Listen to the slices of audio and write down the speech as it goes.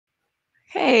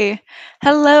Hey,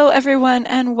 hello everyone,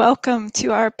 and welcome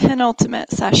to our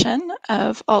penultimate session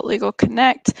of Alt Legal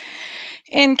Connect.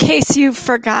 In case you've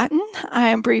forgotten, I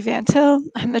am Bree Van Til.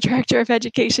 I'm the Director of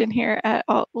Education here at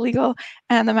Alt Legal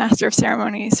and the Master of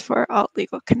Ceremonies for Alt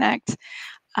Legal Connect.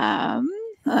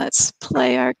 Let's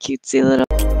play our cutesy little...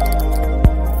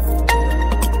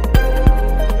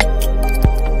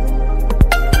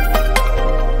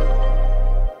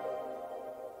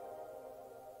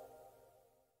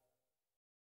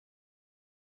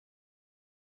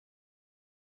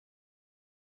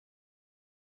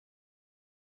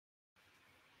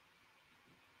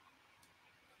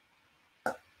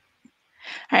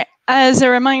 All right, as a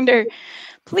reminder,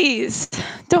 please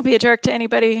don't be a jerk to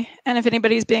anybody. And if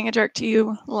anybody's being a jerk to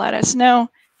you, let us know.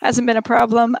 Hasn't been a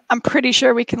problem. I'm pretty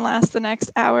sure we can last the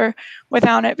next hour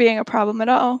without it being a problem at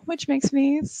all, which makes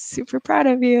me super proud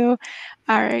of you.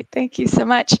 All right, thank you so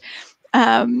much.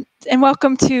 And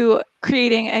welcome to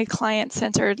creating a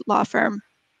client-centered law firm.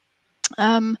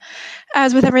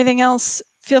 As with everything else,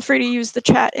 feel free to use the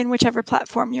chat in whichever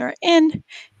platform you're in.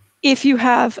 If you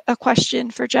have a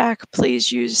question for Jack,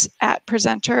 please use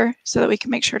 @presenter so that we can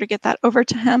make sure to get that over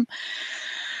to him.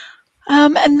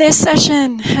 And this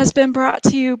session has been brought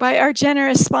to you by our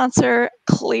generous sponsor,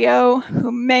 Clio,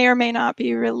 who may or may not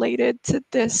be related to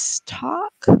this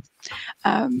talk.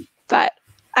 But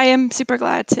I am super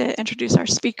glad to introduce our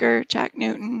speaker, Jack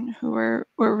Newton, who we're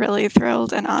really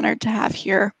thrilled and honored to have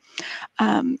here.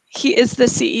 He is the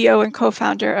CEO and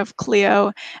co-founder of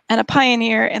Clio and a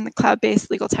pioneer in the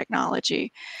cloud-based legal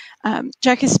technology.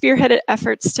 Jack has spearheaded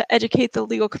efforts to educate the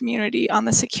legal community on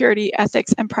the security,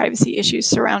 ethics, and privacy issues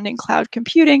surrounding cloud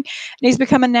computing, and he's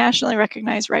become a nationally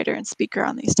recognized writer and speaker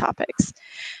on these topics.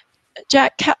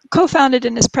 Jack co-founded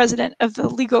and is president of the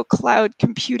Legal Cloud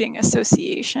Computing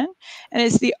Association and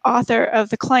is the author of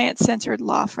The Client-Centered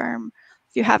Law Firm.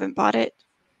 If you haven't bought it,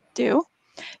 do.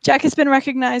 Jack has been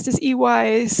recognized as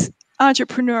EY's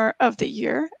Entrepreneur of the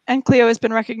Year, and Clio has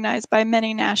been recognized by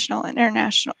many national and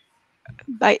international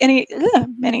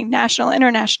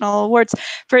awards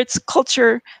for its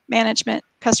culture management,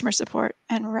 customer support,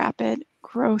 and rapid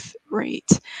growth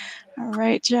rate. All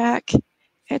right, Jack,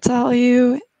 it's all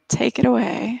you. Take it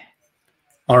away.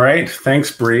 All right,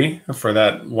 thanks, Bree, for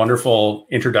that wonderful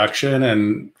introduction,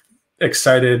 and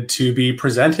excited to be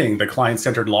presenting the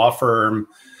client-centered law firm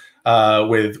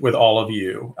with all of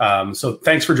you. So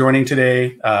thanks for joining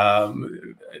today.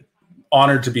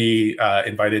 Honored to be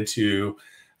invited to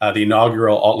the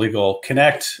inaugural Alt Legal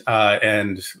Connect,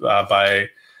 and by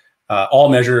all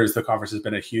measures, the conference has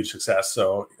been a huge success.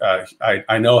 So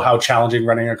I know how challenging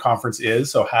running a conference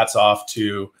is, so hats off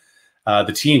to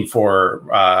the team for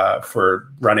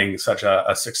running such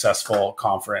a successful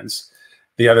conference.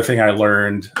 The other thing I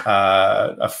learned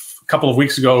a couple of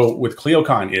weeks ago with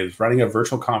ClioCon is running a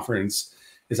virtual conference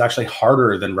is actually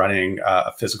harder than running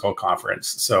a physical conference.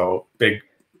 So big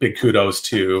kudos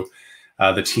to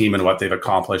the team and what they've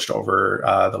accomplished over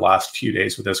the last few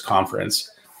days with this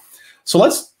conference. So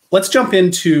let's jump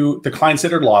into the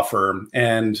client-centered law firm,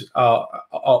 and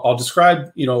I'll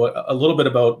describe a little bit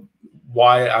about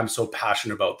why I'm so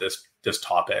passionate about this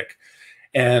topic.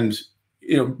 And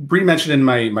Bree mentioned in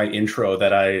my intro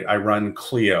that I run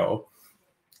Clio,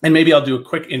 and maybe I'll do a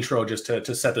quick intro just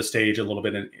to set the stage a little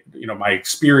bit. And my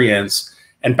experience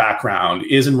and background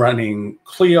is in running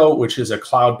Clio, which is a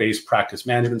cloud-based practice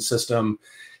management system.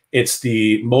 It's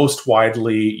the most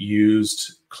widely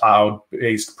used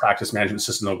cloud-based practice management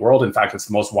system in the world. In fact, it's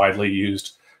the most widely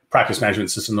used practice management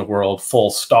system in the world,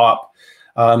 full stop.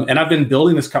 And I've been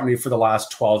building this company for the last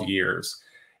 12 years.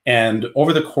 And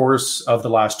over the course of the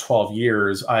last 12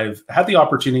 years, I've had the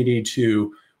opportunity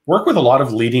to work with a lot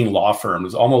of leading law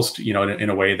firms, almost in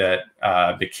a way that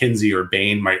McKinsey or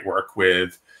Bain might work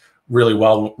with really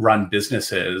well-run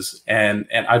businesses. And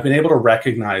I've been able to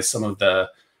recognize some of the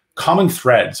common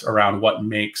threads around what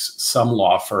makes some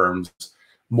law firms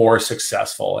more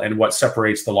successful and what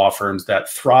separates the law firms that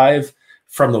thrive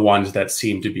from the ones that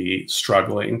seem to be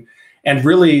struggling. And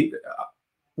really,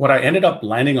 what I ended up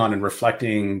landing on and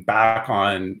reflecting back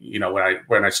on,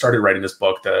 when I started writing this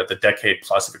book, the decade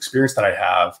plus of experience that I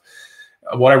have,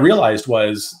 what I realized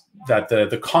was that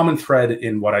the common thread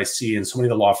in what I see in so many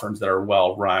of the law firms that are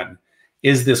well run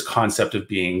is this concept of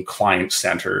being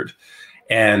client-centered.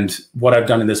 And what I've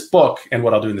done in this book and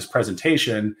what I'll do in this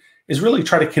presentation is really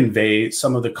try to convey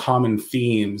some of the common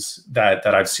themes that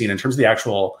I've seen in terms of the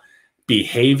actual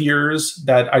behaviors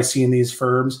that I see in these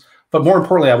firms. But more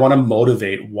importantly, I want to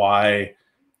motivate why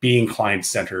being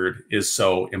client-centered is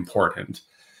so important.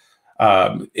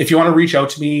 If you want to reach out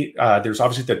to me, there's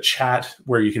obviously the chat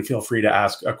where you can feel free to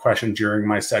ask a question during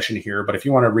my session here. But if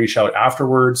you want to reach out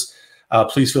afterwards,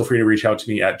 please feel free to reach out to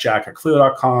me at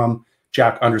jack@clio.com,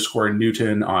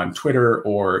 Jack_Newton on Twitter,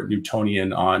 or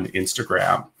Newtonian on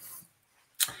Instagram.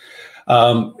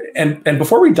 And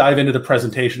before we dive into the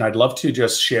presentation, I'd love to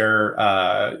just share,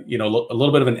 you know, a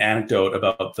little bit of an anecdote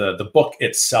about the book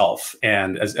itself.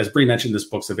 And as Bree mentioned, this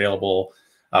book's available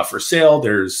for sale.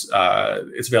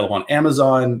 It's available on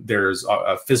Amazon. There's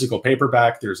a physical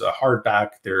paperback. There's a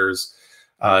hardback. There's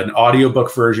an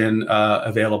audiobook version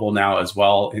available now as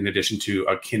well, in addition to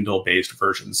a Kindle-based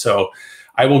version. So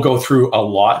I will go through a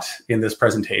lot in this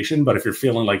presentation, but if you're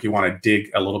feeling like you want to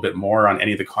dig a little bit more on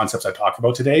any of the concepts I talked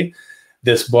about today,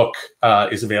 this book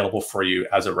is available for you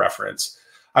as a reference.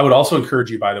 I would also encourage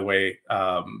you, by the way,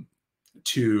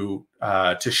 to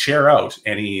share out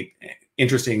any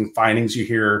interesting findings you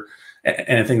hear,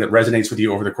 anything that resonates with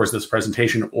you over the course of this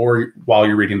presentation or while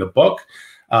you're reading the book,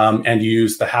 and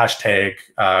use the hashtag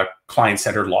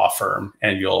client-centered law firm,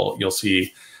 and you'll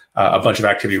see a bunch of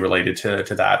activity related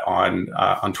to that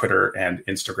on Twitter and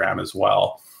Instagram as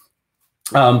well.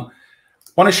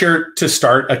 Want to share, to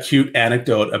start, a cute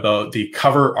anecdote about the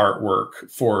cover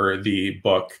artwork for the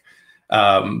book.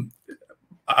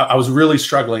 I was really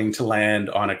struggling to land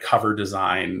on a cover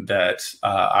design that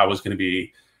I was going to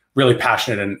be really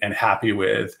passionate and happy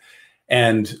with.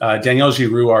 And Danielle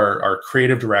Giroux, our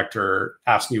creative director,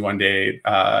 asked me one day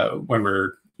when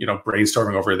we're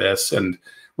brainstorming over this and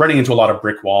running into a lot of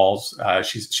brick walls.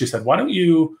 She said, "Why don't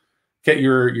you get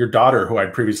your daughter, who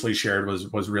I'd previously shared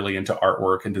was really into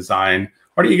artwork and design,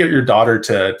 why don't you get your daughter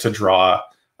to draw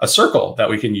a circle that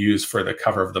we can use for the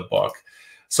cover of the book?"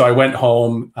 So I went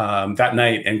home that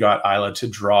night and got Isla to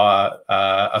draw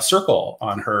a circle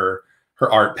on her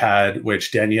art pad,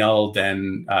 which Danielle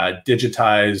then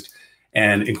digitized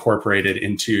and incorporated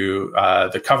into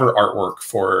the cover artwork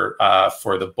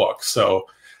for the book. So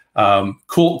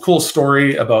cool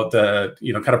story about the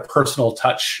kind of personal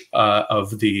touch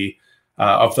of the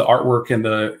artwork in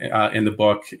the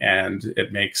book, and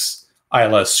it makes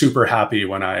Isla super happy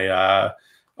when I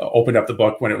opened up the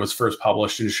book when it was first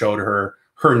published and showed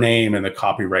her name and the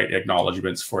copyright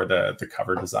acknowledgments for the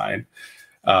cover design.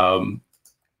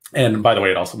 And by the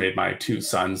way, it also made my two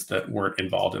sons that weren't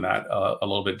involved in that a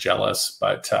little bit jealous,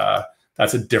 but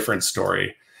that's a different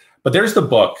story. But there's the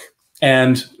book.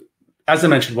 And as I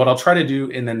mentioned, what I'll try to do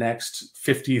in the next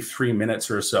 53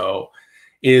 minutes or so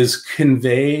is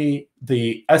convey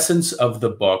the essence of the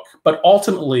book, but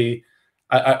ultimately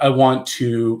I want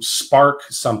to spark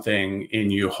something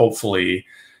in you, hopefully,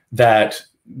 that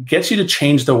gets you to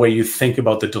change the way you think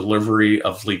about the delivery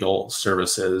of legal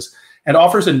services and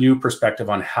offers a new perspective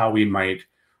on how we might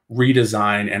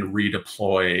redesign and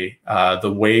redeploy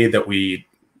the way that we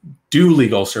do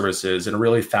legal services in a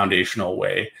really foundational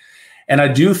way. And I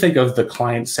do think of the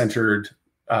client-centered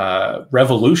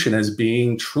revolution as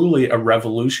being truly a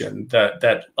revolution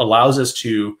that allows us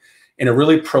to, in a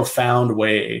really profound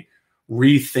way,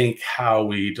 rethink how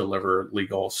we deliver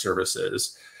legal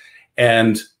services.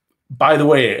 And by the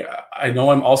way, I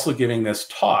know I'm also giving this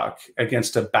talk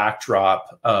against a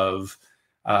backdrop of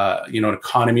an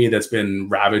economy that's been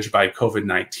ravaged by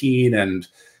COVID-19 and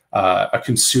a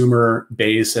consumer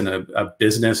base and a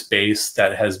business base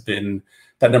that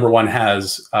number one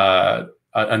has a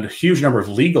huge number of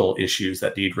legal issues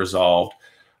that need resolved,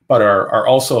 but are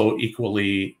also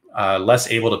equally less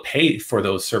able to pay for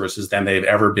those services than they've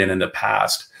ever been in the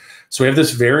past. So we have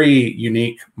this very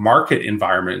unique market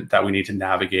environment that we need to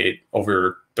navigate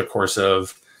over the course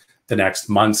of the next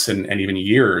months and even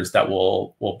years that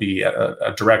will be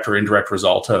a direct or indirect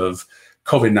result of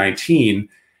COVID-19.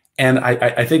 And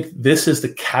I think this is the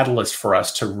catalyst for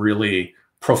us to really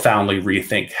profoundly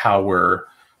rethink how we're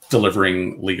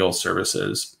delivering legal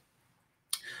services.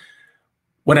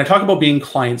 When I talk about being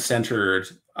client-centered,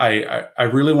 I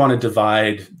really want to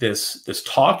divide this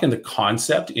talk and the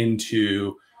concept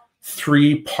into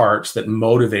three parts that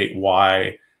motivate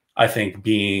why I think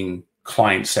being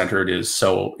client-centered is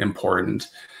so important.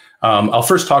 I'll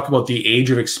first talk about the age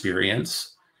of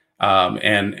experience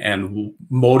and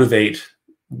motivate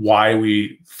why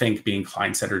we think being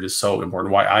client-centered is so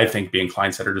important, why I think being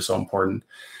client-centered is so important.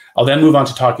 I'll then move on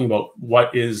to talking about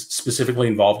what is specifically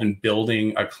involved in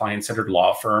building a client-centered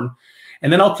law firm.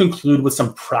 And then I'll conclude with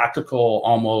some practical,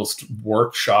 almost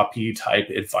workshop-y type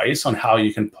advice on how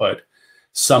you can put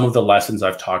some of the lessons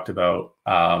I've talked about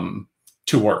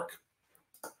to work.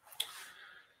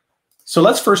 So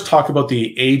let's first talk about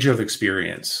the age of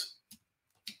experience,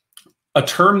 a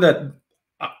term that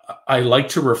I like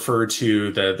to refer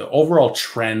to the overall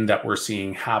trend that we're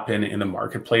seeing happen in the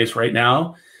marketplace right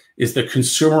now is the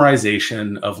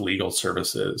consumerization of legal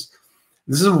services.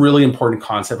 This is a really important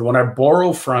concept. What I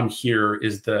borrow from here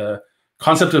is the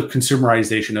concept of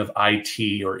consumerization of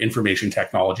IT or information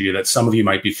technology that some of you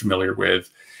might be familiar with.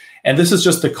 And this is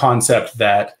just the concept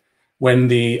that when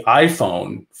the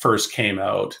iPhone first came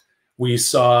out, we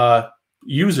saw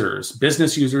users,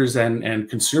 business users and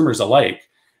consumers alike,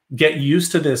 get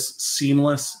used to this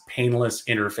seamless, painless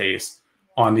interface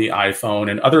on the iPhone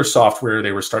and other software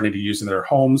they were starting to use in their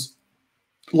homes,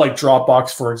 like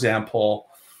Dropbox, for example.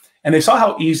 And they saw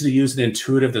how easy to use and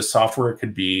intuitive the software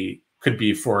could be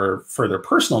for their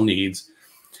personal needs.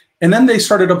 And then they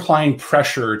started applying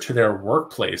pressure to their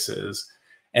workplaces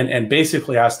and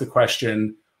basically asked the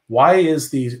question, why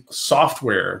is the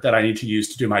software that I need to use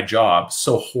to do my job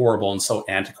so horrible and so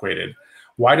antiquated?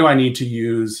 Why do I need to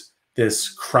use this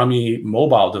crummy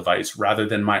mobile device rather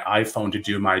than my iPhone to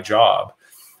do my job?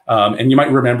 And you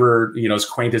might remember, as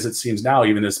quaint as it seems now,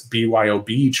 even this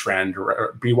BYOB trend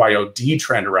or BYOD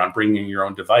trend around bringing your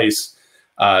own device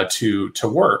to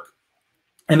work.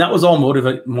 And that was all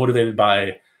motivated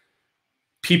by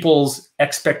people's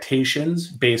expectations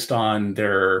based on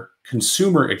their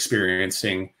consumer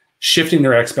experiencing, shifting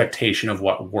their expectation of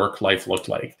what work life looked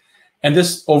like. And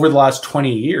this, over the last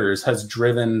 20 years, has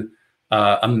driven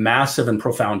a massive and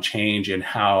profound change in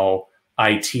how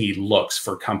IT looks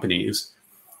for companies.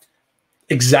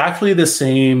 Exactly the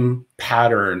same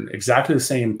pattern, exactly the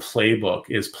same playbook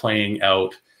is playing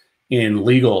out in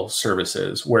legal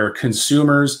services, where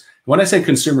consumers, when I say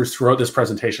consumers throughout this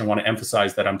presentation, I want to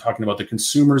emphasize that I'm talking about the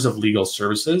consumers of legal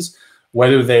services,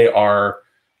 whether they are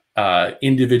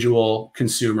individual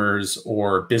consumers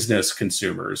or business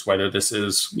consumers, whether this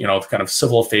is, kind of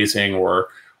civil facing or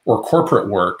corporate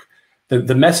work.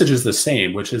 The message is the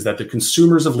same, which is that the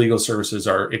consumers of legal services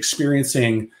are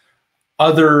experiencing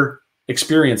other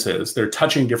experiences. They're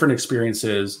touching different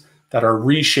experiences that are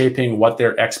reshaping what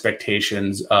their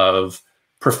expectations of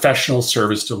professional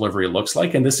service delivery looks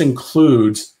like. And this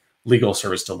includes legal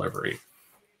service delivery.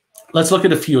 Let's look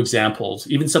at a few examples,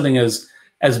 even something as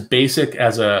basic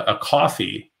as a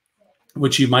coffee,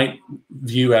 which you might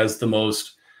view as the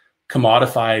most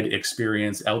commodified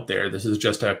experience out there. This is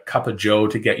just a cup of joe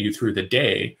to get you through the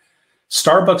day.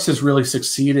 Starbucks has really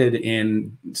succeeded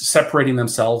in separating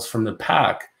themselves from the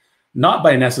pack, not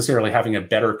by necessarily having a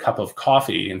better cup of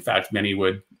coffee. In fact, many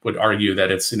would argue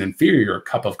that it's an inferior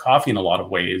cup of coffee in a lot of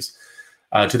ways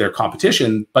to their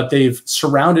competition, but they've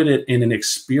surrounded it in an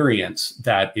experience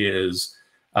that is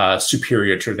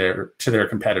superior to their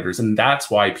competitors. And that's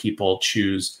why people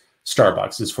choose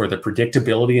Starbucks, is for the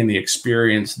predictability and the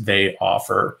experience they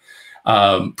offer.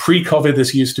 Pre-COVID,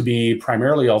 this used to be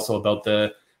primarily also about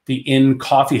the in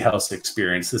coffee house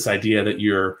experience, this idea that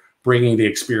you're bringing the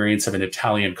experience of an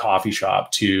Italian coffee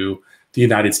shop to the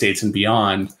United States and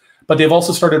beyond. But they've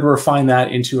also started to refine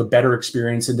that into a better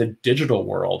experience in the digital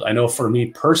world. I know for me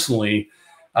personally,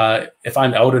 if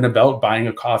I'm out and about buying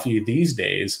a coffee these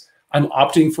days, I'm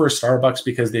opting for a Starbucks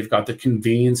because they've got the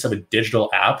convenience of a digital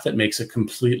app that makes it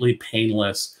completely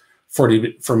painless for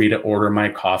me to order my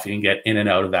coffee and get in and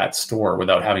out of that store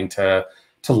without having to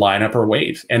line up or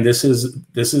wait. And this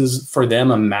is for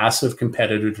them a massive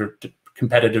competitive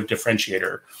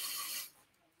differentiator.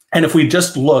 And if we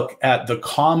just look at the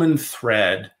common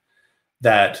thread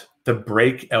that the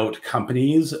breakout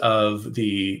companies of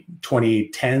the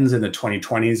 2010s and the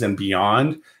 2020s and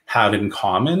beyond have in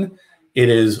common, it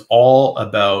is all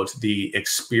about the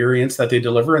experience that they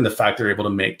deliver and the fact they're able to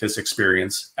make this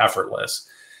experience effortless.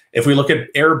 If we look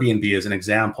at Airbnb as an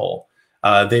example,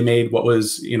 they made what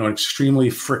was an extremely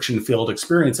friction-filled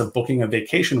experience of booking a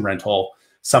vacation rental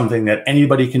something that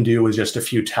anybody can do with just a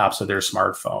few taps of their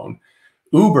smartphone.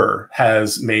 Uber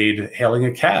has made hailing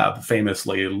a cab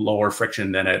famously lower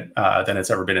friction than it's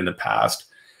ever been in the past.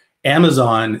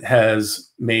 Amazon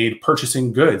has made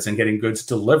purchasing goods and getting goods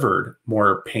delivered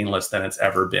more painless than it's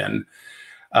ever been.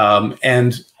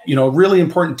 And really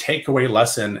important takeaway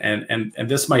lesson, and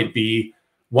this might be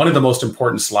one of the most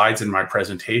important slides in my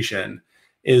presentation,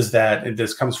 is that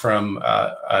this comes from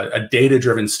a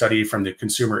data-driven study from the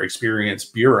Consumer Experience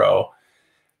Bureau.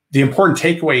 The important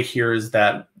takeaway here is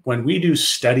that when we do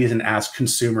studies and ask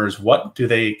consumers what do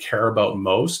they care about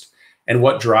most and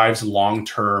what drives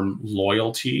long-term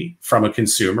loyalty from a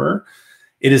consumer,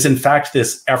 it is in fact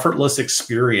this effortless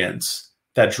experience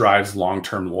that drives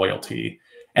long-term loyalty.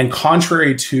 And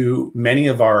contrary to many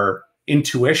of our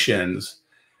intuitions,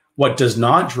 what does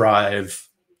not drive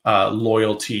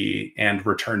loyalty and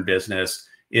return business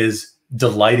is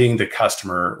delighting the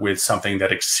customer with something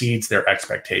that exceeds their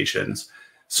expectations.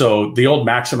 So the old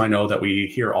maxim I know that we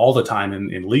hear all the time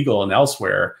in legal and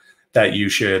elsewhere, that you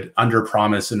should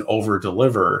under-promise and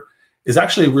over-deliver, is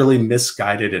actually really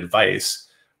misguided advice.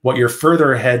 What you're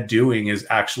further ahead doing is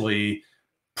actually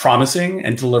promising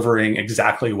and delivering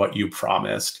exactly what you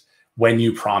promised when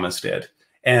you promised it.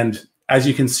 And as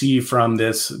you can see from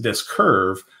this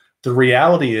curve, the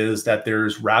reality is that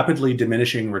there's rapidly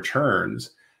diminishing returns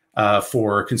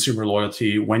for consumer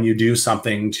loyalty when you do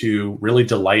something to really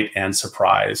delight and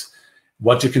surprise.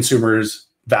 What do consumers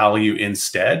value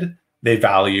instead? They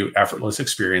value effortless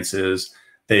experiences.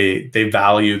 They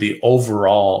value the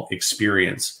overall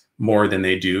experience more than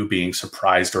they do being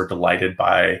surprised or delighted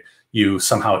by you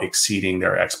somehow exceeding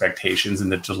their expectations in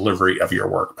the delivery of your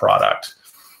work product.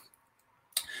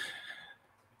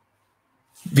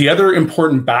 The other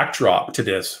important backdrop to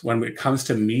this when it comes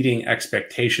to meeting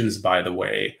expectations, by the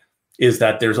way, is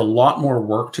that there's a lot more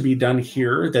work to be done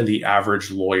here than the average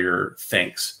lawyer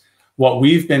thinks. What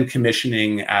we've been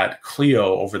commissioning at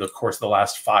Clio over the course of the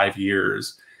last 5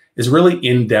 years is really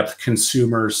in-depth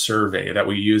consumer survey that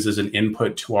we use as an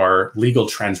input to our legal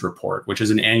trends report, which is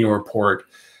an annual report.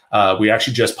 We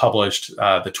actually just published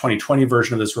the 2020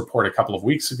 version of this report a couple of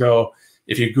weeks ago.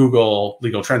 If you Google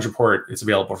legal trends report, it's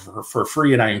available for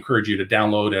free, and I encourage you to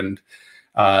download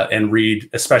and read,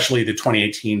 especially the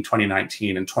 2018,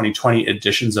 2019, and 2020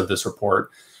 editions of this report,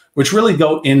 which really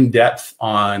go in depth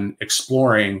on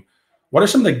exploring what are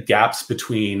some of the gaps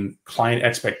between client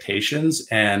expectations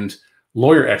and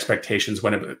lawyer expectations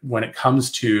when it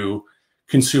comes to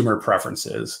consumer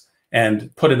preferences.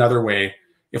 And put another way,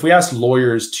 if we ask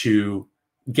lawyers to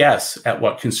guess at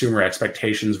what consumer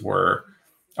expectations were,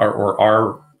 or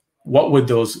are, what would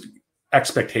those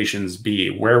expectations be?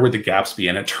 Where would the gaps be?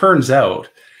 And it turns out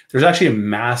there's actually a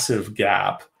massive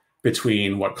gap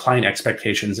between what client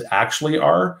expectations actually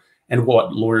are and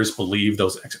what lawyers believe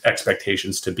those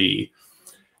expectations to be.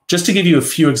 Just to give you a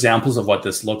few examples of what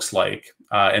this looks like,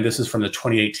 and this is from the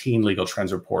 2018 Legal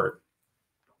Trends Report.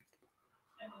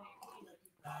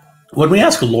 When we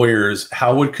ask lawyers,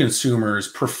 how would consumers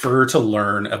prefer to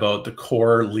learn about the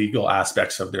core legal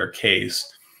aspects of their case?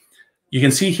 You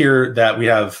can see here that we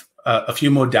have a few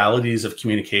modalities of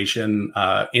communication: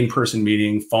 in-person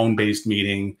meeting, phone-based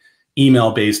meeting,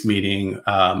 email-based meeting,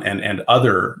 and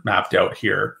other mapped out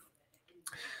here.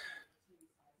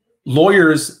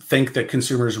 Lawyers think that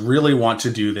consumers really want to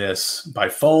do this by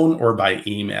phone or by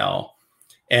email.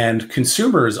 And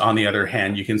consumers, on the other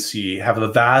hand, you can see have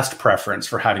a vast preference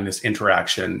for having this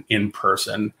interaction in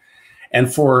person.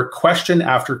 And for question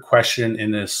after question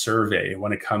in this survey,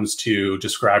 when it comes to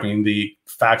describing the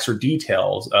facts or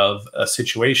details of a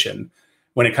situation,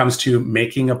 when it comes to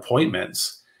making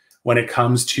appointments, when it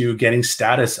comes to getting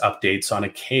status updates on a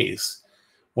case,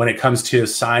 when it comes to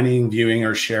signing, viewing,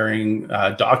 or sharing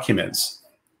documents,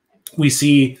 we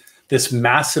see this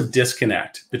massive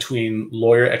disconnect between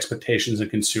lawyer expectations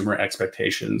and consumer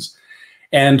expectations.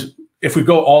 And if we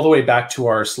go all the way back to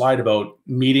our slide about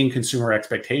meeting consumer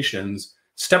expectations,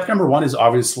 step number one is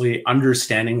obviously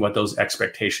understanding what those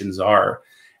expectations are.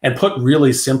 And put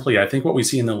really simply, I think what we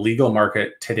see in the legal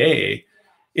market today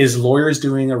is lawyers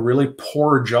doing a really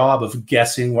poor job of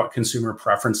guessing what consumer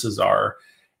preferences are.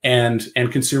 And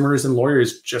consumers and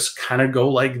lawyers just kind of go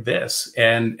like this.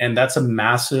 And that's a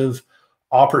massive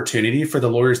opportunity for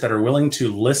the lawyers that are willing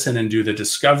to listen and do the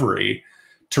discovery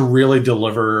to really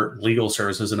deliver legal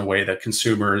services in a way that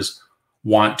consumers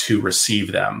want to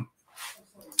receive them.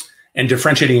 And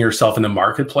differentiating yourself in the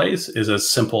marketplace is as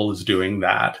simple as doing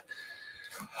that.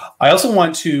 I also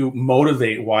want to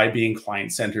motivate why being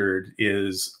client-centered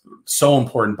is so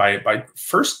important by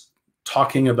first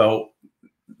talking about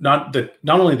not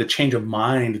only the change of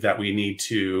mind that we need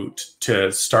to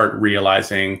start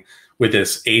realizing with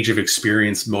this age of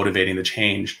experience motivating the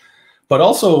change, but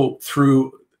also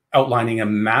through outlining a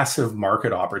massive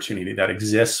market opportunity that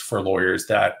exists for lawyers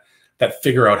that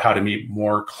figure out how to be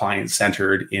more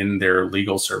client-centered in their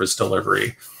legal service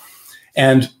delivery.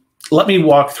 And let me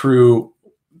walk through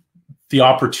the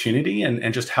opportunity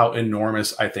and just how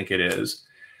enormous I think it is.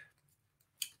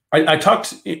 I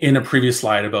talked in a previous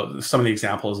slide about some of the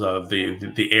examples of the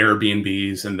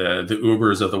Airbnbs and the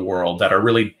Ubers of the world that are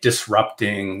really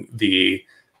disrupting the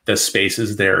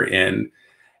spaces they're in.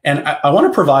 And I want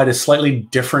to provide a slightly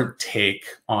different take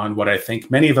on what I think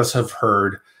many of us have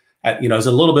heard as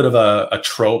a little bit of a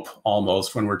trope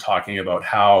almost when we're talking about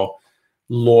how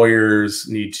lawyers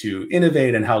need to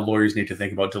innovate and how lawyers need to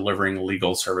think about delivering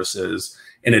legal services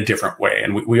in a different way.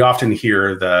 And we often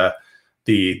hear the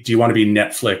do you want to be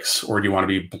Netflix or do you want to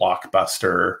be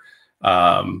Blockbuster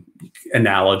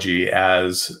analogy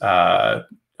as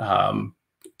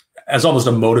as almost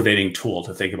a motivating tool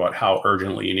to think about how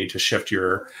urgently you need to shift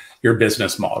your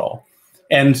business model.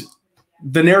 And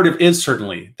the narrative is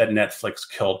certainly that Netflix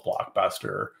killed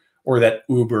Blockbuster, or that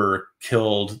Uber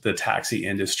killed the taxi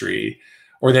industry,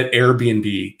 or that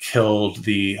Airbnb killed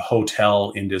the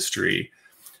hotel industry,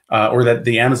 or that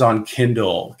the Amazon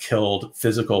Kindle killed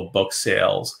physical book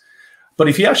sales. But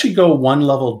if you actually go one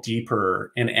level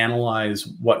deeper and analyze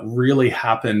what really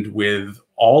happened with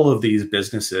all of these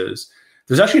businesses,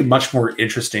 there's actually a much more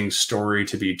interesting story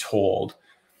to be told.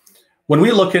 When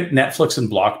we look at Netflix and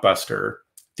Blockbuster,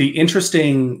 the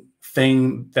interesting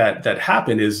thing that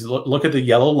happened is look at the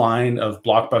yellow line of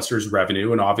Blockbuster's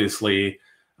revenue, and obviously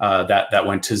that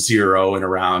went to zero in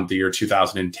around the year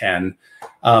 2010.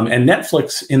 And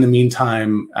Netflix, in the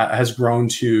meantime, has grown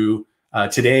to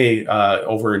today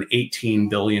over an $18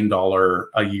 billion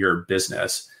a year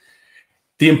business.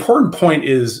 The important point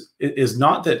is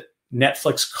not that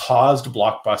Netflix caused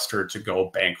Blockbuster to go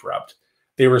bankrupt.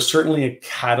 They were certainly a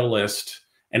catalyst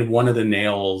and one of the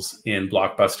nails in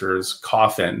Blockbuster's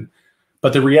coffin.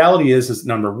 But the reality is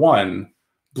number one,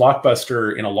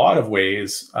 Blockbuster in a lot of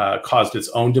ways caused its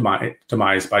own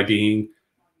demise by being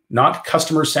not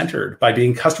customer-centered, by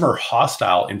being customer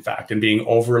hostile, in fact, and being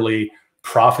overly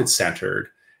profit-centered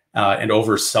and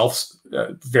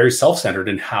very self-centered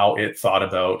in how it thought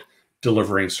about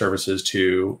delivering services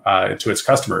to its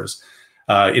customers.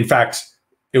 In fact,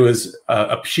 it was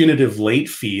a punitive late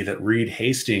fee that Reed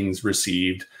Hastings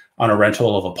received on a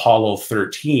rental of Apollo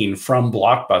 13 from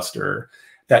Blockbuster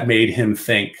that made him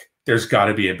think there's got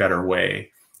to be a better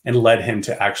way, and led him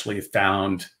to actually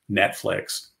found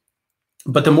Netflix.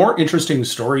 But the more interesting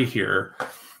story here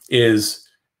is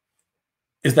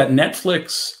that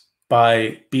Netflix,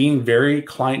 by being very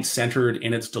client-centered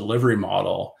in its delivery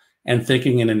model and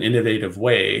thinking in an innovative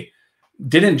way,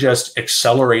 didn't just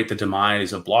accelerate the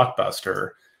demise of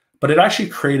Blockbuster, but it actually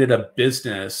created a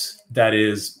business that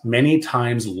is many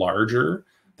times larger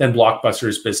than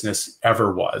Blockbuster's business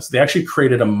ever was. They actually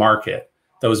created a market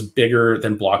that was bigger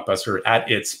than Blockbuster at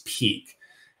its peak.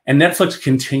 And Netflix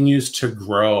continues to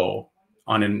grow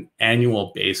on an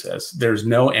annual basis. There's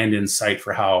no end in sight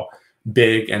for how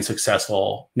big and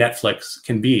successful Netflix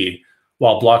can be,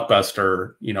 while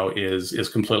Blockbuster, is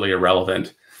completely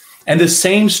irrelevant. And the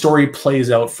same story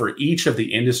plays out for each of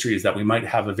the industries that we might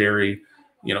have a very,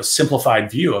 simplified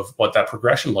view of what that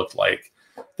progression looked like.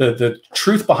 The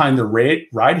truth behind the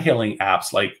ride-hailing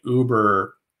apps like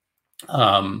Uber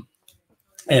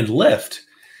and Lyft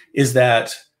is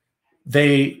that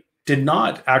they did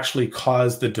not actually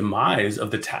cause the demise of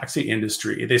the taxi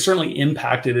industry. They certainly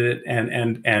impacted it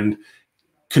and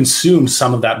consumed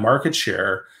some of that market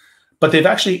share, but they've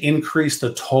actually increased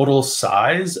the total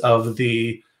size of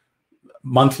the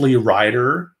monthly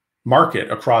rider market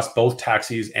across both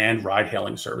taxis and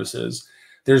ride-hailing services.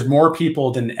 There's more people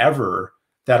than ever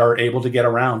that are able to get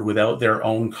around without their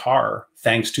own car,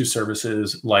 thanks to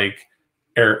services like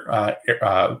Uber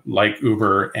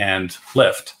and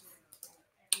Lyft.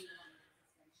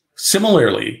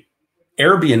 Similarly,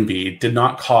 Airbnb did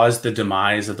not cause the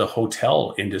demise of the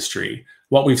hotel industry.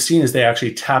 What we've seen is they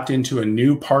actually tapped into a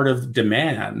new part of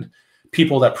demand,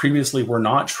 people that previously were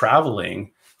not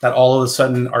traveling, that all of a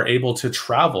sudden are able to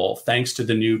travel thanks to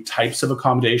the new types of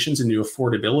accommodations and new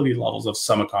affordability levels of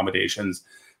some accommodations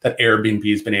that Airbnb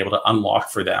has been able to unlock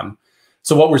for them.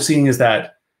 So what we're seeing is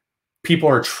that people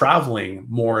are traveling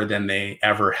more than they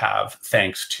ever have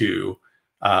thanks to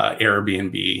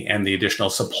Airbnb and the additional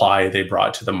supply they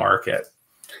brought to the market.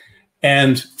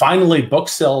 And finally, book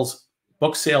sales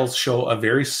show a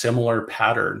very similar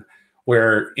pattern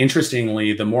where,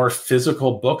 interestingly, the more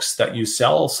physical books that you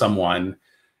sell someone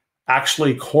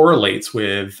actually correlates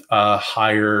with a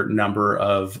higher number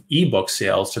of ebook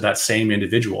sales to that same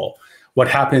individual. What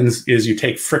happens is you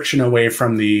take friction away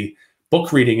from the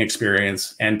book reading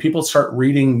experience and people start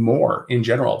reading more in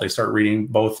general. They start reading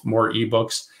both more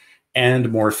ebooks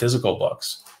and more physical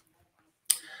books.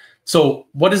 So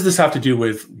what does this have to do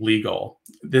with legal?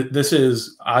 This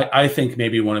is, I think,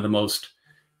 maybe one of the most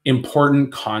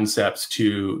important concepts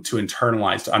to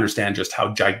internalize, to understand just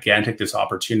how gigantic this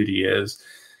opportunity is,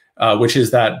 which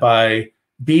is that by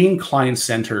being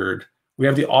client-centered, we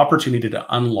have the opportunity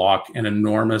to unlock an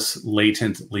enormous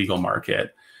latent legal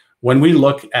market. When we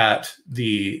look at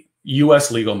the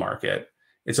US legal market,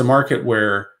 it's a market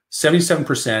where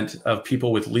 77% of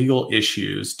people with legal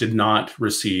issues did not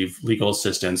receive legal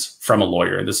assistance from a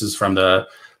lawyer. This is from the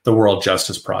World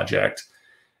Justice Project.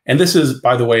 And this is,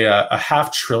 by the way, a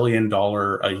 $500 billion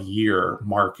a year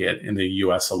market in the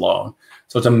US alone.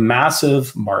 So it's a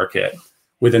massive market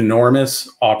with enormous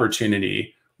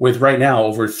opportunity with right now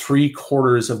over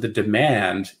 3/4 of the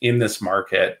demand in this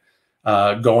market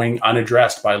going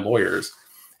unaddressed by lawyers.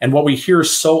 And what we hear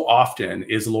so often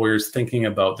is lawyers thinking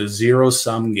about the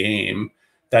zero-sum game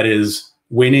that is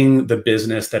winning the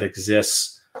business that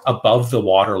exists above the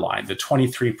waterline, the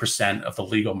 23% of the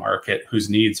legal market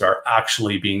whose needs are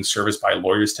actually being serviced by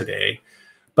lawyers today.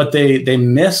 But they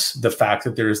miss the fact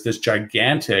that there's this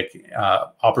gigantic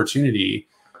opportunity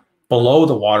below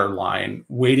the waterline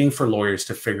waiting for lawyers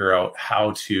to figure out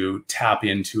how to tap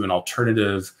into an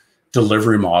alternative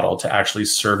delivery model to actually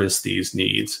service these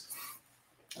needs.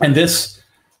 And this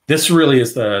really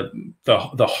is the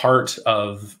heart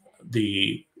of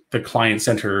the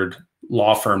client-centered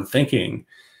law firm thinking,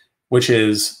 which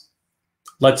is,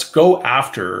 let's go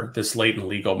after this latent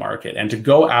legal market. And to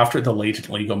go after the latent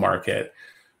legal market,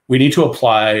 we need to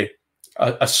apply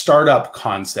a startup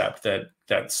concept that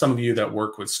some of you that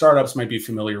work with startups might be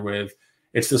familiar with.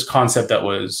 It's this concept that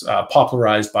was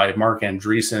popularized by Mark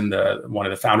Andreessen, one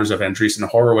of the founders of Andreessen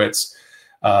Horowitz,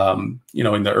 in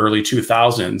the early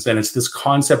 2000s. And it's this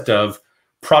concept of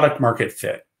product market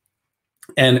fit.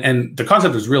 And the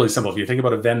concept is really simple. If you think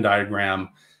about a Venn diagram,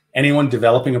 anyone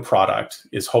developing a product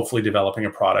is hopefully developing a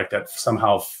product that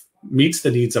somehow meets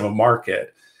the needs of a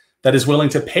market that is willing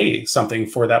to pay something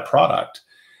for that product.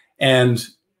 And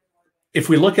if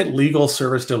we look at legal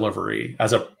service delivery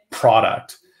as a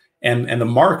product and the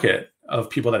market of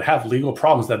people that have legal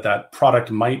problems that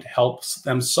product might help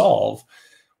them solve,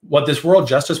 what this World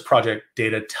Justice Project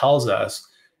data tells us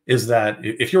is that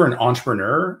if you're an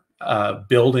entrepreneur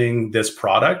building this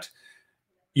product,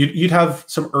 you'd have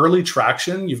some early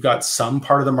traction. You've got some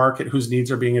part of the market whose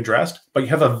needs are being addressed, but you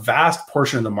have a vast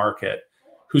portion of the market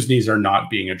whose needs are not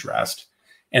being addressed.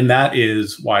 And that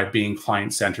is why being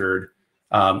client-centered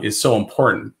is so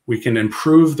important. We can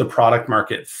improve the product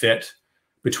market fit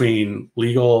between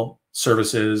legal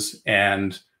services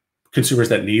and consumers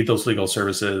that need those legal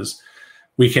services.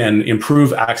 We can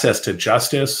improve access to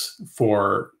justice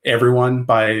for everyone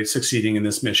by succeeding in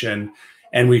this mission.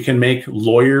 And we can make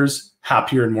lawyers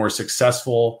happier and more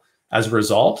successful as a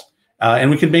result. And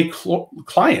we can make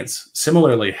clients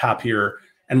similarly happier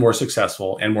and more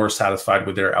successful and more satisfied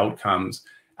with their outcomes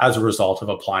as a result of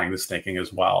applying this thinking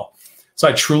as well. So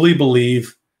I truly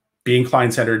believe being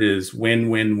client-centered is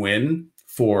win-win-win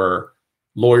for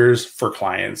lawyers, for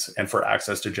clients, and for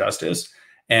access to justice.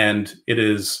 And it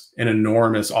is an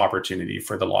enormous opportunity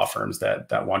for the law firms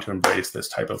that want to embrace this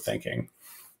type of thinking.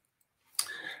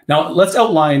 Now, let's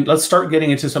start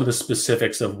getting into some of the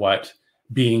specifics of what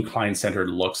being client-centered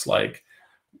looks like.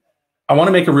 I want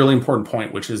to make a really important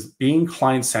point, which is being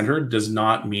client-centered does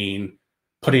not mean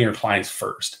putting your clients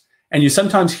first. And you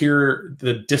sometimes hear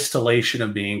the distillation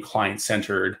of being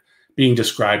client-centered being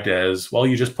described as, well,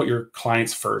 you just put your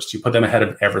clients first. You put them ahead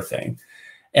of everything.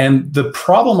 And the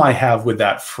problem I have with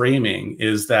that framing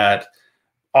is that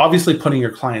obviously putting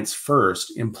your clients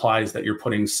first implies that you're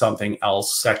putting something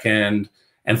else second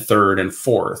and third and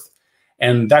fourth.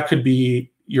 And that could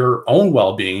be your own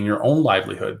well-being, your own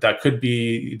livelihood. That could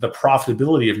be the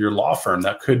profitability of your law firm.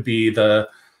 That could be the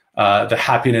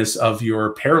happiness of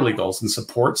your paralegals and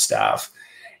support staff.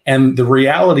 And the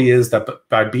reality is that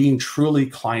by being truly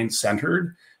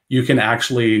client-centered, you can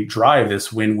actually drive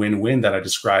this win-win-win that I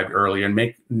described earlier and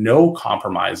make no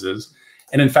compromises.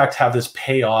 And in fact, have this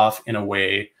pay off in a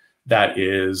way that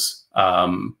is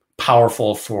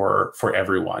powerful for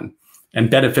everyone and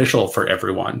beneficial for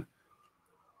everyone.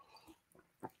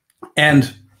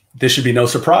 And this should be no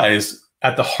surprise,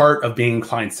 at the heart of being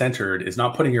client-centered is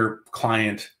not putting your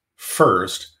client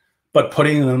first, but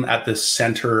putting them at the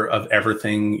center of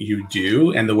everything you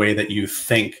do and the way that you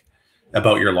think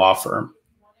about your law firm.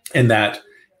 And that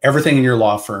everything in your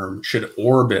law firm should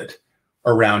orbit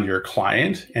around your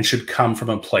client and should come from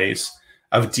a place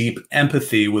of deep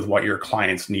empathy with what your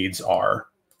client's needs are.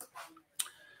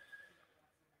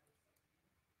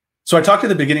 So I talked at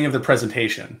the beginning of the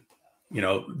presentation,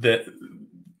 the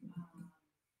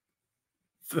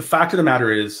fact of the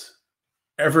matter is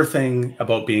everything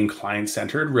about being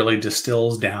client-centered really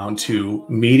distills down to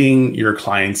meeting your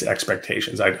client's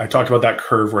expectations. I talked about that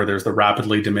curve where there's the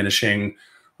rapidly diminishing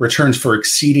returns for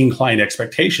exceeding client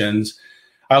expectations.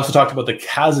 I also talked about the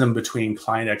chasm between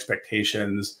client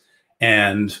expectations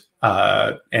and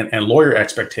lawyer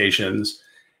expectations.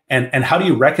 And how do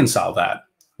you reconcile that?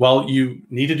 Well, you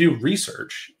need to do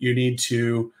research. You need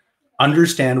to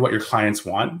understand what your clients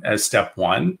want as step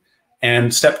one.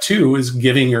 And step two is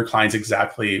giving your clients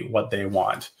exactly what they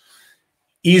want.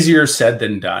 Easier said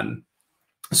than done.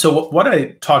 So what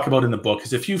I talk about in the book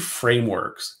is a few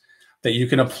frameworks that you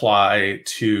can apply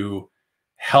to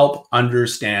help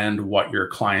understand what your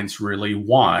clients really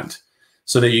want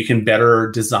so that you can better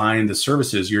design the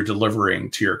services you're delivering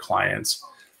to your clients.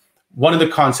 One of the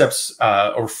concepts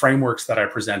or frameworks that I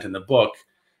present in the book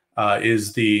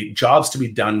is the Jobs to Be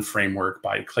Done framework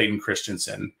by Clayton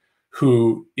Christensen,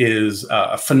 who is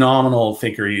a phenomenal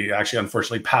thinker. He actually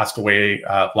unfortunately passed away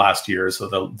last year.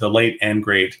 So the late and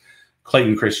great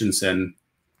Clayton Christensen,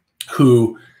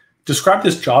 who described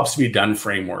this Jobs to Be Done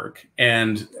framework.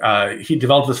 And he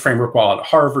developed this framework while at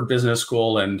Harvard Business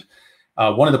School. And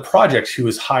one of the projects he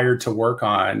was hired to work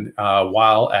on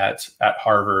while at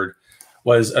Harvard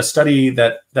was a study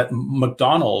that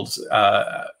McDonald's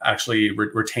actually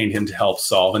retained him to help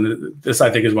solve. And this, I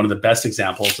think, is one of the best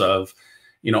examples of,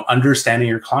 understanding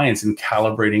your clients and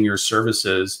calibrating your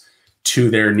services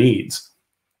to their needs.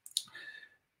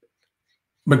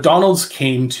 McDonald's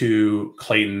came to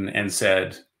Clayton and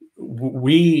said,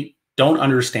 we don't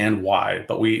understand why,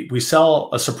 but we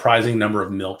sell a surprising number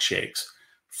of milkshakes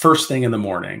first thing in the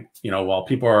morning. While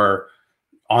people are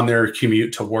on their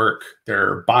commute to work,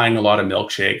 they're buying a lot of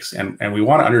milkshakes, and we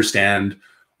want to understand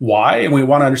why, and we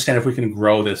want to understand if we can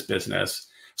grow this business.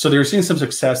 So they were seeing some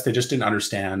success. They just didn't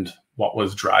understand what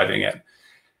was driving it.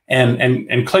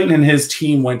 And Clayton and his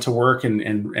team went to work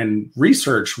and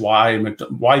researched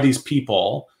why these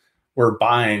people were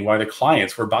buying, why the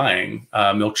clients were buying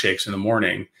milkshakes in the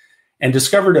morning, and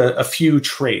discovered a few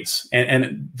traits.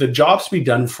 And the Jobs to Be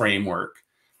Done framework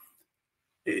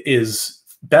is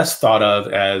best thought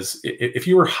of as if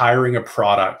you were hiring a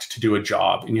product to do a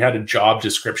job and you had a job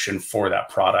description for that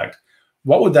product,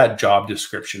 what would that job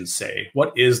description say?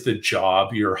 What is the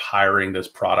job you're hiring this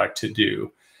product to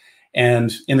do?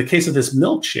 And in the case of this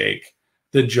milkshake,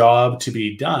 the job to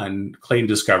be done, Clayton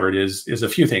discovered, is a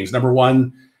few things. Number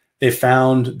one, they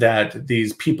found that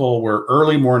these people were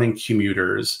early morning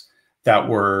commuters that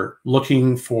were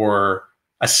looking for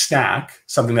a snack,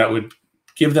 something that would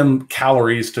give them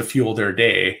calories to fuel their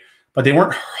day, but they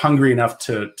weren't hungry enough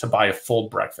to buy a full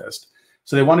breakfast.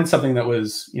 So they wanted something that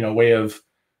was, a way of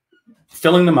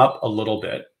filling them up a little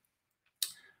bit.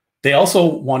 They also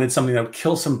wanted something that would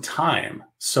kill some time.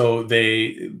 So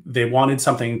they wanted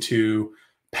something to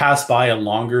pass by a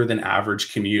longer than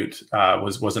average commute,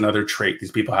 was another trait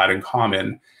these people had in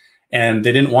common. And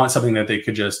they didn't want something that they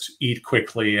could just eat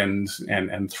quickly and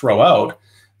throw out.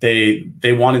 They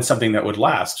wanted something that would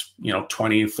last,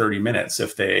 20, 30 minutes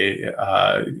if they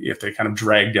kind of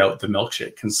dragged out the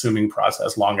milkshake consuming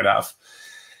process long enough.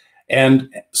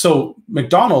 And so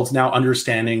McDonald's, now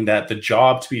understanding that the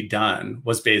job to be done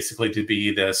was basically to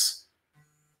be this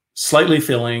slightly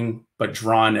filling but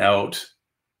drawn out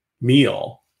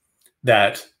meal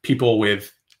that people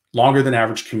with longer than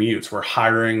average commutes were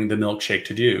hiring the milkshake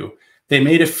to do, they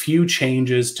made a few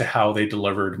changes to how they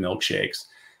delivered milkshakes.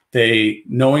 They,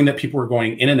 knowing that people were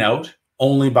going in and out,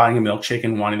 only buying a milkshake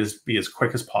and wanting to be as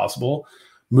quick as possible,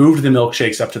 moved the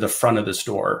milkshakes up to the front of the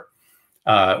store.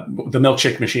 The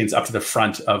milkshake machines up to the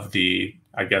front of the,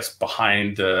 I guess,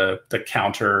 behind the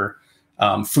counter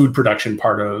food production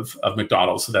part of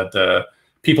McDonald's, so that the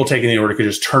people taking the order could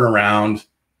just turn around,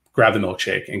 grab the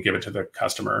milkshake, and give it to the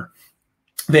customer.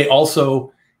 They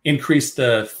also increased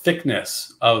the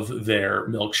thickness of their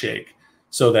milkshake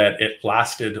so that it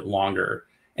lasted longer.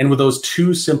 And with those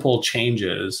two simple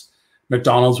changes,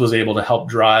 McDonald's was able to help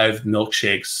drive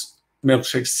milkshake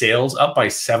sales up by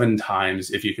 7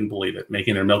 times, if you can believe it,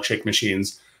 making their milkshake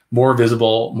machines more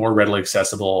visible, more readily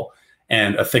accessible,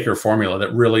 and a thicker formula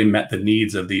that really met the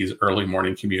needs of these early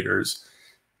morning commuters.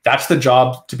 That's the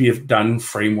job to be done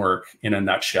framework in a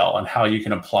nutshell, and how you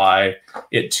can apply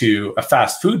it to a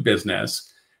fast food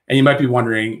business. And you might be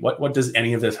wondering, what does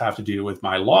any of this have to do with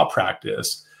my law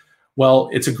practice? Well,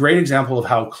 it's a great example of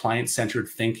how client-centered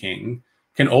thinking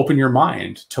can open your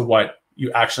mind to what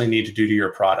you actually need to do to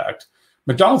your product.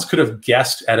 McDonald's could have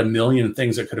guessed at a million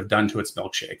things it could have done to its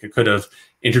milkshake. It could have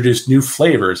introduced new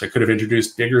flavors. It could have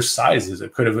introduced bigger sizes.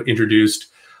 It could have introduced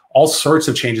all sorts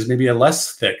of changes, maybe a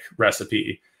less thick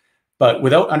recipe. But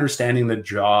without understanding the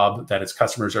job that its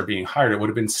customers are being hired, it would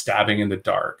have been stabbing in the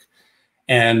dark.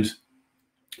 And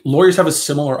lawyers have a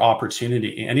similar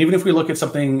opportunity. And even if we look at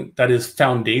something that is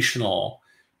foundational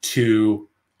to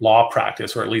law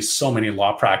practice, or at least so many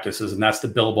law practices, and that's the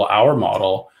billable hour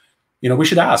model, we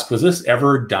should ask, was this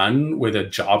ever done with a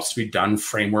jobs to be done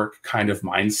framework kind of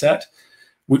mindset?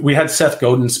 We had Seth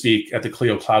Godin speak at the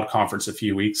Clio Cloud conference a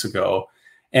few weeks ago.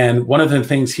 And one of the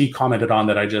things he commented on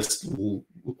that I just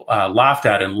laughed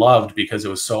at and loved because it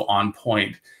was so on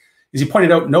point is he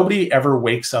pointed out nobody ever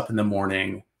wakes up in the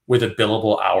morning with a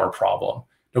billable hour problem.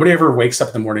 Nobody ever wakes up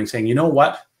in the morning saying, you know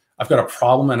what? I've got a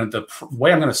problem, and the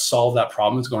way I'm going to solve that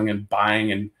problem is going and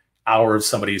buying and hour of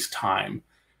somebody's time.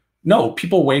 No,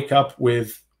 people wake up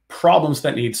with problems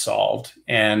that need solved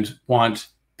and want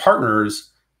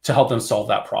partners to help them solve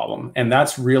that problem. And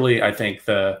that's really, I think,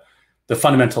 the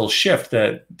fundamental shift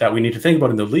that we need to think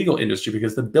about in the legal industry,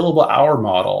 because the billable hour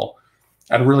model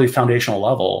at a really foundational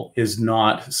level is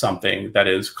not something that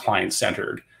is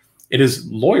client-centered. It is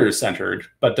lawyer-centered,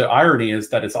 but the irony is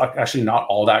that it's actually not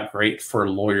all that great for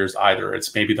lawyers either.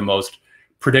 It's maybe the most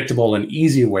predictable and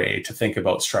easy way to think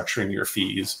about structuring your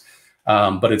fees,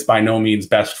 but it's by no means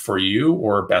best for you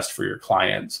or best for your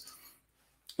clients.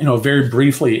 You know, very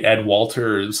briefly, Ed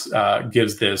Walters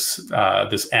gives this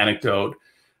anecdote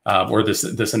or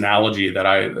this analogy that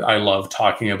I love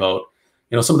talking about.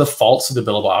 You know, some of the faults of the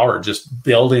billable hour, just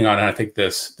building on, I think,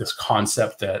 this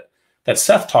concept that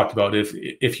Seth talked about.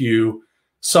 If you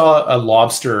saw a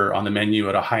lobster on the menu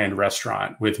at a high-end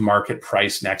restaurant with market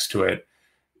price next to it,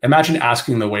 imagine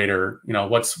asking the waiter, you know,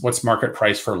 what's market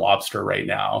price for lobster right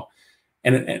now?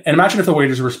 And imagine if the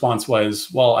waiter's response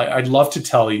was, well, I'd love to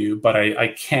tell you, but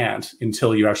I can't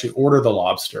until you actually order the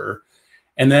lobster.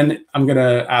 And then I'm going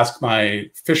to ask my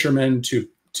fisherman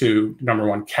to number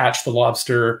one, catch the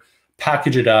lobster,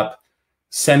 package it up,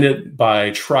 send it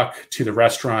by truck to the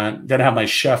restaurant, then have my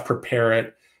chef prepare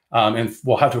it. And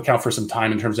we'll have to account for some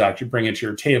time in terms of actually bringing it to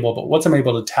your table. But once I'm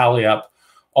able to tally up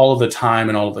all of the time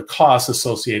and all of the costs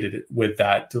associated with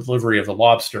that delivery of the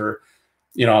lobster,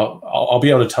 you know, I'll be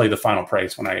able to tell you the final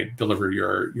price when I deliver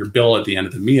your bill at the end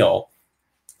of the meal.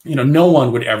 You know, no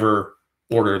one would ever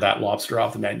order that lobster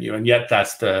off the menu, and yet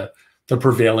that's the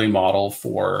prevailing model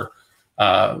for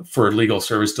legal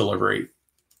service delivery.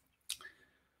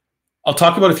 I'll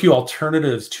talk about a few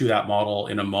alternatives to that model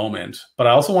in a moment, but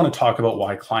I also want to talk about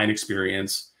why client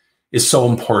experience is so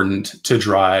important to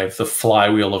drive the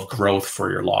flywheel of growth for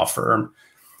your law firm.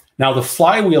 Now, the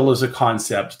flywheel is a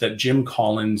concept that Jim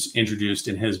Collins introduced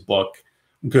in his book,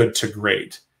 Good to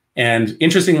Great. And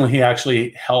interestingly, he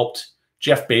actually helped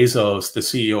Jeff Bezos, the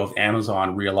CEO of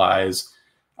Amazon, realize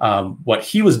what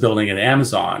he was building at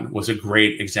Amazon was a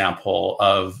great example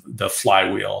of the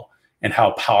flywheel and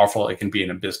how powerful it can be in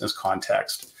a business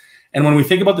context. And when we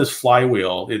think about this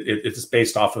flywheel, it's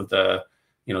based off of the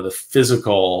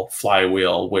physical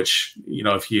flywheel, which, you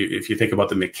know, if you think about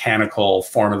the mechanical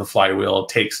form of the flywheel, it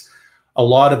takes a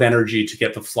lot of energy to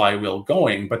get the flywheel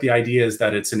going. But the idea is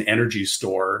that it's an energy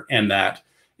store and that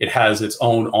it has its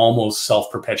own almost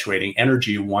self-perpetuating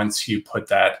energy once you put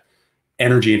that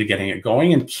energy into getting it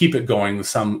going and keep it going with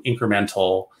some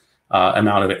incremental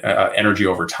amount of energy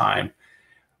over time.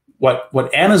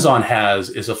 What Amazon has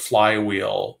is a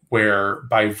flywheel where,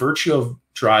 by virtue of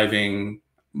driving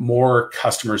more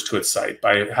customers to its site,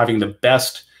 by having the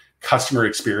best customer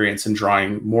experience and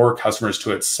drawing more customers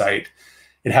to its site,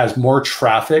 it has more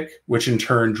traffic, which in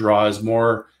turn draws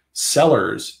more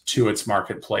sellers to its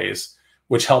marketplace,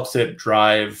 which helps it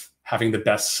drive having the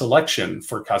best selection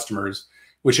for customers,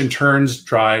 which in turn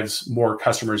drives more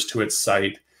customers to its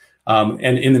site. And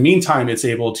in the meantime, it's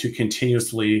able to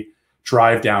continuously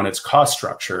drive down its cost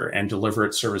structure and deliver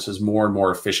its services more and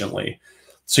more efficiently.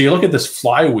 So you look at this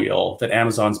flywheel that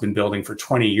Amazon's been building for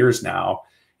 20 years now,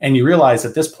 and you realize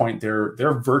at this point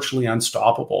they're virtually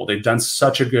unstoppable. They've done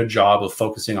such a good job of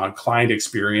focusing on client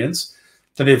experience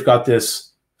that they've got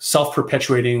this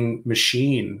self-perpetuating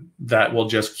machine that will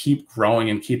just keep growing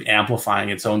and keep amplifying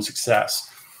its own success.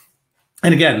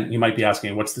 And again, you might be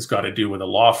asking, what's this got to do with a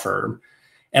law firm?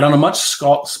 And on a much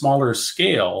smaller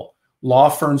scale, law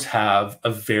firms have a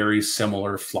very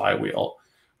similar flywheel.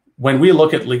 When we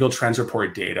look at legal trends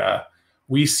report data,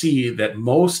 we see that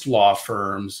most law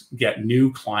firms get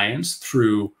new clients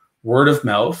through word of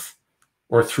mouth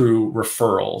or through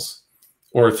referrals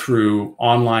or through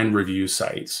online review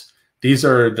sites. These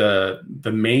are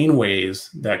the main ways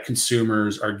that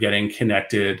consumers are getting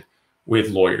connected with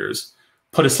lawyers.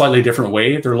 Put a slightly different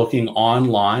way, they're looking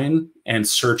online and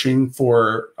searching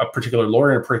for a particular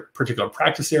lawyer in a particular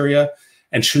practice area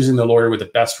and choosing the lawyer with the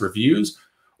best reviews,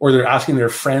 or they're asking their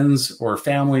friends or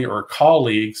family or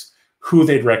colleagues who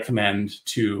they'd recommend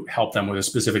to help them with a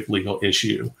specific legal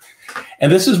issue.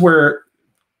 And this is where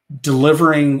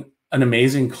delivering an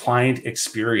amazing client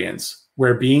experience,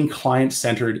 where being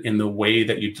client-centered in the way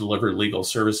that you deliver legal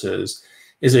services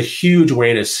is a huge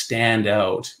way to stand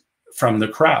out from the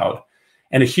crowd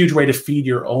and a huge way to feed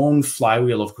your own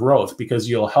flywheel of growth, because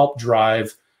you'll help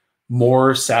drive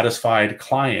more satisfied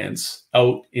clients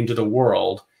out into the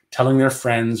world, telling their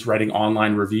friends, writing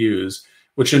online reviews,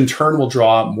 which in turn will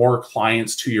draw more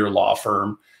clients to your law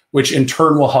firm, which in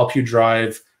turn will help you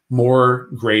drive more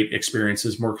great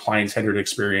experiences, more client-centered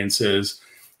experiences,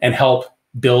 and help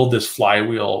build this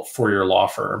flywheel for your law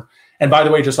firm. And by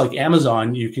the way, just like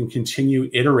Amazon, you can continue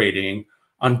iterating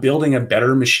on building a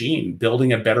better machine,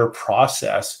 building a better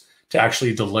process to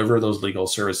actually deliver those legal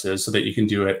services so that you can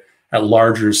do it at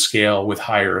larger scale with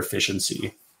higher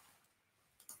efficiency.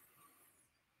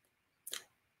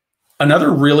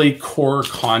 Another really core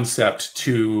concept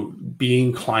to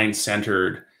being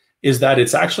client-centered is that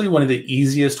it's actually one of the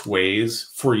easiest ways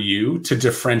for you to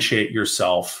differentiate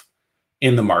yourself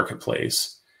in the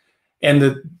marketplace.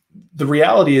 And the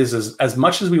reality is as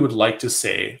much as we would like to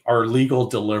say our legal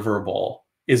deliverable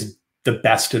is the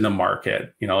best in the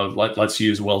market, let's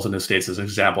use wills and estates as an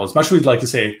example. As much as we'd like to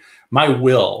say my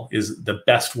will is the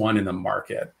best one in the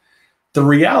market, the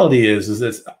reality is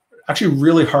it's actually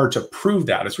really hard to prove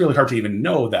that. It's really hard to even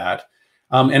know that.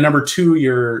 And number two,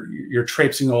 you're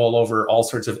traipsing all over all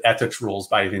sorts of ethics rules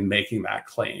by even making that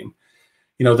claim.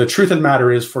 The truth of the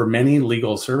matter is, for many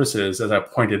legal services, as I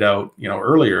pointed out,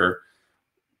 earlier,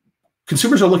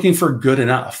 consumers are looking for good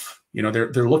enough.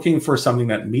 They're looking for something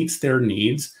that meets their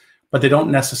needs, but they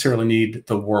don't necessarily need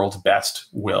the world's best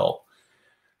will.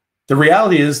 The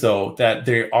reality is, though, that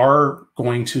they are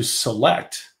going to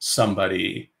select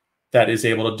somebody that is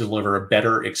able to deliver a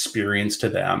better experience to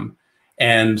them.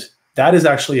 And that is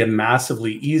actually a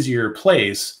massively easier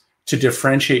place to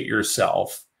differentiate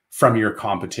yourself from your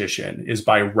competition, is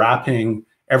by wrapping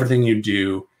everything you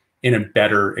do in a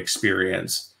better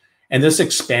experience. And this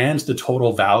expands the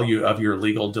total value of your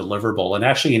legal deliverable and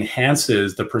actually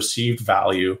enhances the perceived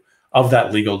value of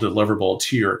that legal deliverable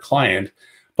to your client.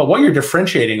 But what you're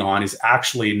differentiating on is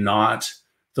actually not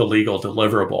the legal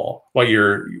deliverable. What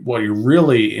you're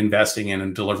really investing in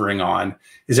and delivering on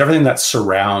is everything that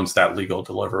surrounds that legal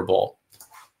deliverable.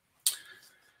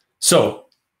 So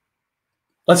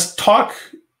let's talk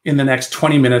in the next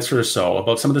 20 minutes or so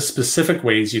about some of the specific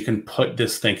ways you can put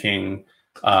this thinking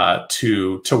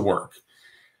to work.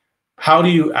 How do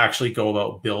you actually go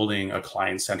about building a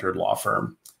client-centered law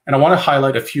firm? And I want to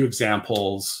highlight a few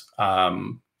examples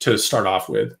to start off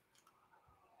with.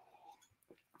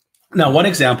 Now, one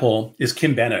example is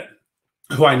Kim Bennett,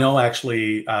 who I know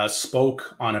actually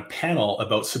spoke on a panel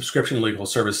about subscription legal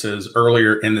services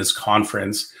earlier in this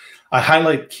conference. I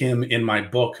highlight Kim in my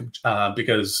book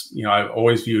because I've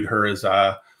always viewed her as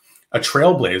a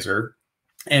trailblazer,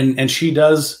 and she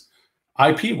does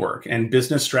IP work and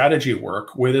business strategy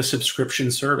work with a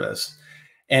subscription service.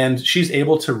 And she's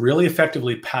able to really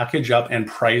effectively package up and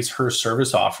price her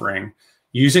service offering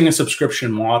using a subscription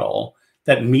model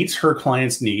that meets her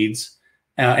clients' needs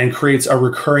and creates a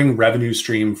recurring revenue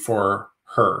stream for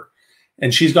her.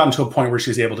 And she's gotten to a point where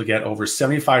she's able to get over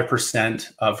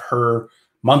 75% of her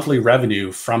monthly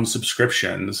revenue from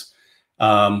subscriptions,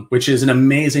 which is an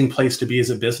amazing place to be as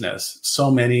a business.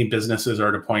 So many businesses are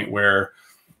at a point where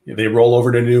they roll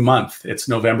over to a new month. It's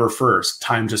November 1st,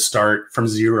 time to start from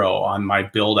zero on my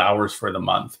billed hours for the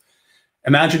month.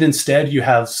 Imagine instead you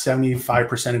have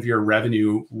 75% of your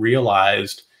revenue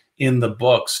realized in the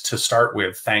books to start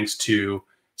with, thanks to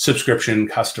subscription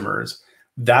customers.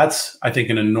 That's, I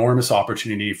think, an enormous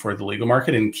opportunity for the legal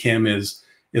market. And Kim is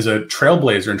a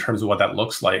trailblazer in terms of what that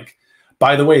looks like.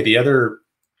 By the way, the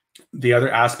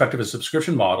other aspect of a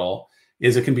subscription model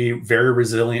is it can be very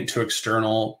resilient to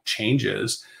external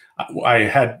changes. I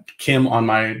had Kim on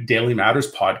my Daily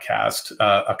Matters podcast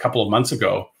a couple of months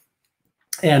ago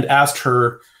and asked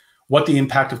her what the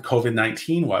impact of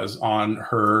COVID-19 was on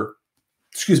her,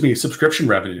 subscription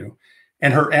revenue.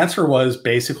 And her answer was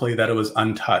basically that it was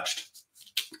untouched.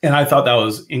 And I thought that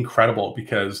was incredible,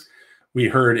 because we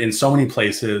heard in so many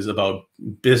places about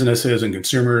businesses and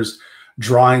consumers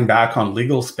drawing back on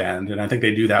legal spend. And I think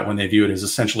they do that when they view it as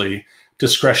essentially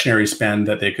discretionary spend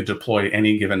that they could deploy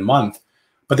any given month.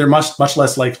 But they're much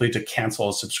less likely to cancel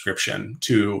a subscription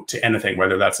to anything,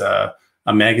 whether that's a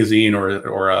magazine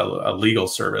or a legal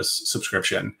service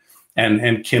subscription.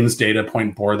 And Kim's data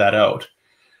point bore that out.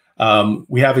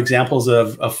 We have examples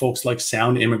of folks like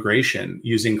Sound Immigration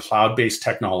using cloud-based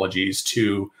technologies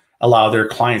to allow their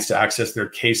clients to access their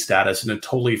case status in a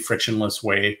totally frictionless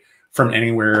way from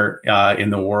anywhere in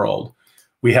the world.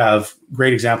 We have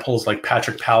great examples like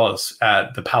Patrick Pallas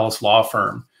at the Pallas Law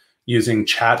Firm using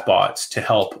chatbots to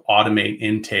help automate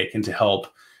intake and to help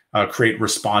create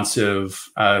responsive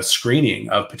screening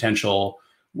of potential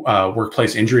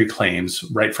workplace injury claims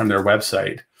right from their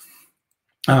website.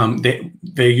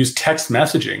 They use text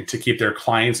messaging to keep their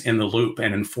clients in the loop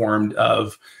and informed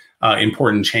of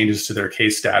important changes to their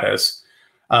case status.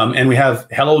 And we have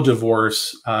Hello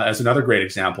Divorce as another great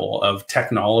example of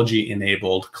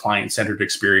technology-enabled client-centered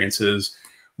experiences,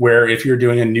 where if you're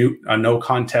doing a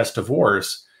no-contest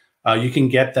divorce, you can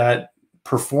get that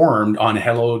performed on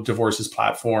Hello Divorce's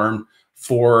platform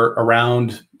for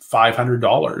around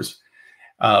 $500.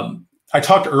 I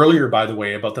talked earlier, by the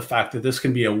way, about the fact that this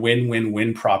can be a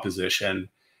win-win-win proposition.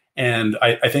 And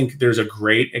I think there's a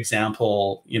great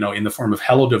example, in the form of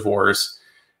Hello Divorce,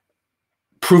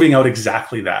 proving out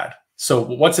exactly that. So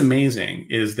what's amazing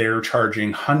is they're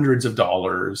charging hundreds of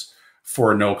dollars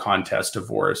for a no contest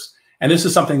divorce. And this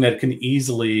is something that can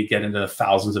easily get into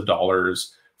thousands of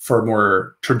dollars for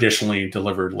more traditionally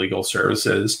delivered legal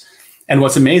services. And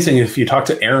what's amazing, if you talk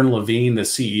to Erin Levine, the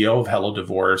CEO of Hello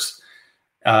Divorce,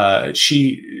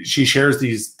 she shares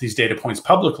these data points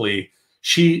publicly.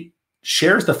 She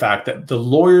shares the fact that the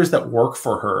lawyers that work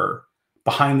for her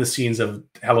behind the scenes of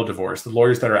Hello Divorce, the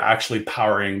lawyers that are actually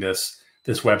powering this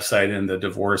website and the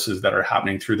divorces that are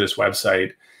happening through this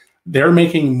website, they're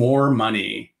making more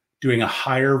money doing a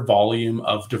higher volume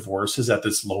of divorces at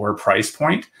this lower price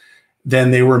point than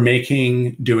they were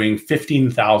making doing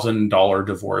 $15,000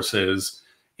 divorces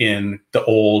in the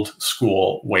old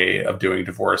school way of doing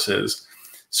divorces.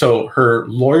 So her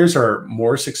lawyers are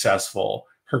more successful.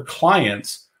 Her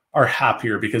clients are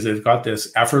happier because they've got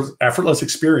this effortless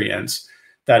experience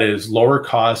that is lower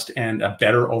cost and a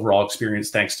better overall experience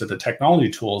thanks to the technology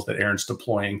tools that Erin's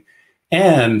deploying.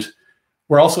 And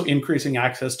we're also increasing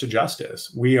access to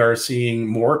justice. We are seeing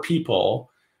more people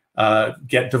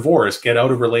get divorced, get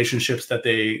out of relationships that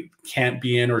they can't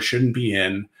be in or shouldn't be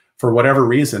in for whatever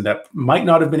reason, that might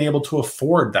not have been able to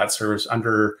afford that service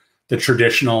under the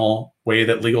traditional way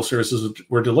that legal services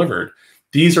were delivered.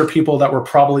 These are people that were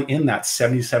probably in that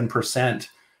 77%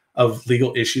 of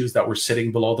legal issues that were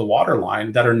sitting below the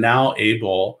waterline that are now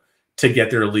able to get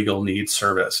their legal needs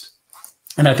serviced.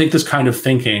 And I think this kind of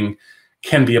thinking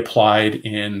can be applied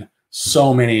in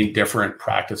so many different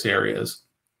practice areas.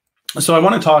 So I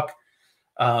want to talk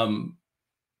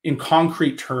in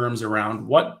concrete terms around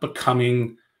what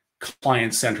becoming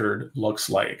client-centered looks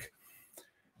like.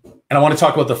 And I want to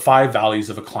talk about the 5 values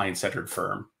of a client-centered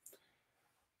firm.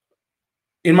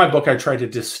 In my book, I tried to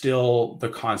distill the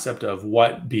concept of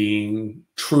what being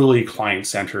truly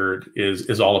client-centered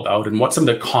is all about, and what some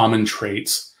of the common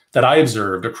traits that I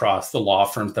observed across the law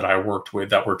firms that I worked with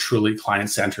that were truly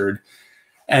client-centered.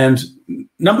 And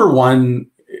number one,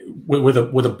 with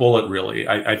a bullet, really,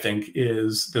 I think,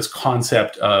 is this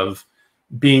concept of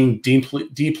being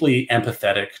deeply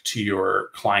empathetic to your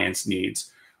client's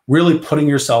needs, really putting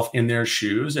yourself in their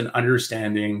shoes and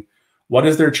understanding what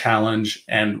is their challenge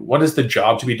and what is the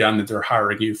job to be done that they're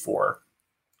hiring you for.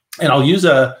 And I'll use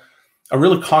a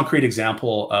really concrete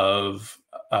example of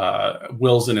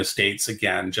wills and estates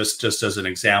again, just as an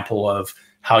example of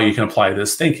how you can apply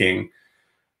this thinking.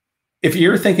 If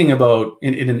you're thinking about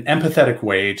in an empathetic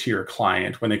way to your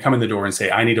client when they come in the door and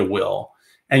say, I need a will,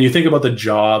 and you think about the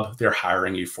job they're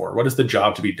hiring you for, what is the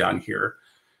job to be done here?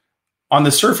 On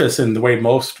the surface, and the way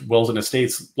most wills and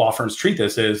estates law firms treat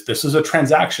this is a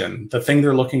transaction. The thing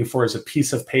they're looking for is a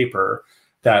piece of paper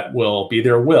that will be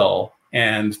their will,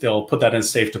 and they'll put that in a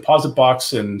safe deposit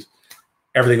box and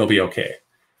everything will be okay.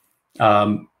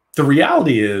 The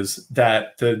reality is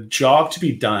that the job to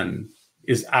be done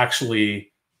is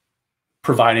actually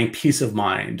providing peace of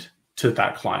mind to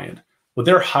that client. What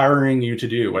they're hiring you to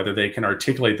do, whether they can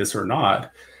articulate this or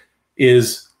not,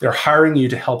 is they're hiring you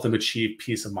to help them achieve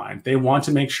peace of mind. They want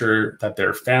to make sure that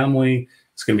their family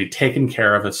is going to be taken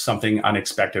care of if something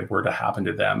unexpected were to happen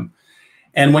to them.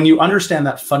 And when you understand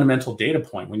that fundamental data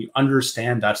point, when you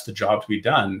understand that's the job to be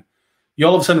done, you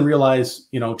all of a sudden realize,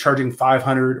 charging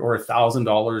 $500 or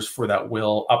 $1,000 for that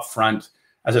will upfront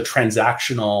as a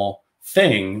transactional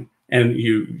thing, and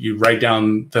you write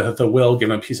down the will, give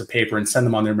them a piece of paper, and send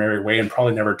them on their merry way, and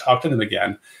probably never talk to them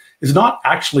again, is not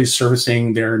actually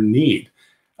servicing their need.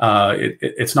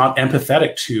 It's not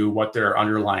empathetic to what their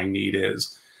underlying need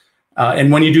is.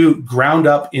 And when you do ground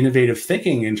up innovative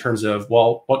thinking in terms of,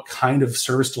 well, what kind of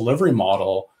service delivery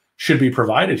model should be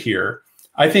provided here,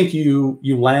 I think you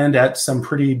land at some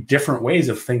pretty different ways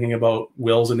of thinking about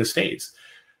wills and estates.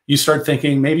 You start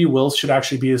thinking maybe wills should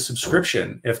actually be a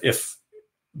subscription. If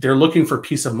they're looking for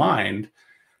peace of mind,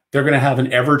 they're going to have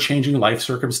an ever-changing life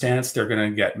circumstance. They're going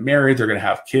to get married. They're going to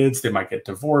have kids. They might get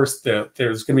divorced.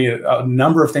 There's going to be a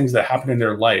number of things that happen in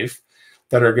their life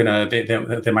that are going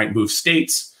to, they might move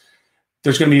states.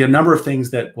 There's going to be a number of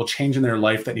things that will change in their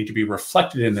life that need to be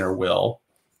reflected in their will.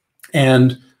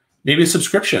 And maybe a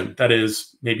subscription that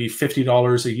is maybe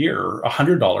 $50 a year or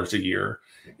 $100 a year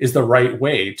is the right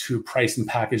way to price and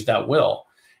package that will.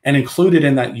 And included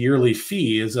in that yearly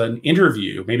fee is an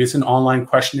interview. Maybe it's an online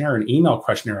questionnaire, an email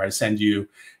questionnaire I send you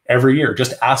every year,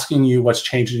 just asking you what's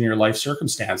changed in your life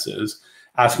circumstances,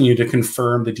 asking you to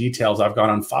confirm the details I've got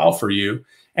on file for you.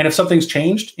 And if something's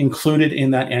changed, included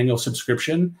in that annual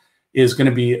subscription is going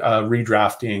to be a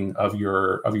redrafting of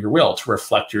your will to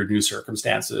reflect your new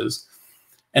circumstances.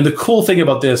 And the cool thing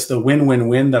about this, the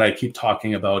win-win-win that I keep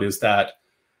talking about, is that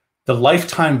the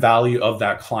lifetime value of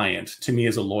that client to me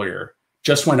as a lawyer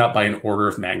just went up by an order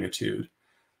of magnitude.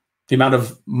 The amount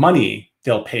of money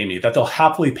they'll pay me, that they'll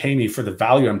happily pay me for the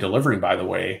value I'm delivering, by the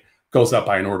way, goes up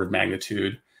by an order of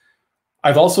magnitude.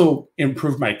 I've also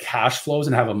improved my cash flows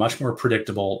and have a much more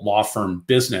predictable law firm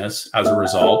business as a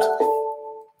result.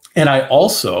 And I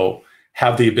also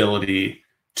have the ability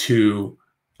to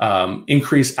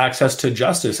increase access to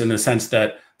justice, in the sense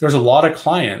that there's a lot of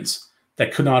clients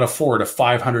that could not afford a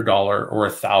 $500 or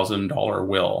 $1,000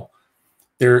 will.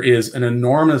 There is an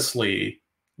enormously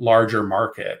larger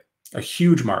market, a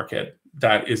huge market,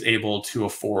 that is able to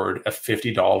afford a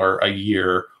 $50 a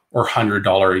year or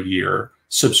 $100 a year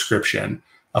subscription,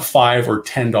 a $5 or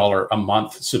 $10 a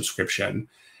month subscription.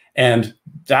 And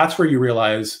that's where you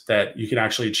realize that you can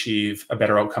actually achieve a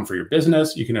better outcome for your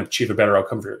business, you can achieve a better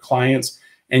outcome for your clients,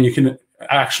 and you can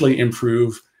actually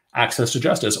improve access to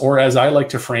justice. Or, as I like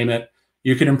to frame it,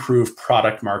 you can improve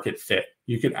product market fit.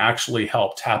 You can actually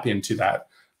help tap into that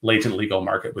latent legal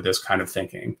market with this kind of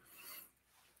thinking.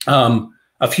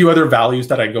 A few other values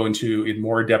that I go into in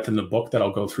more depth in the book that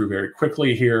I'll go through very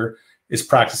quickly here is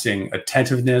practicing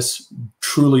attentiveness,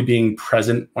 truly being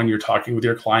present when you're talking with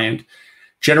your client,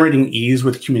 generating ease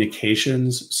with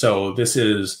communications. So this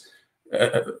is,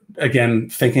 again,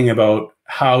 thinking about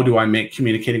how do I make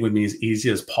communicating with me as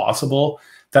easy as possible.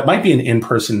 That might be an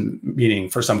in-person meeting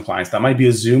for some clients. That might be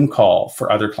a Zoom call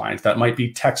for other clients. That might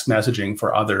be text messaging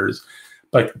for others,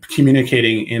 but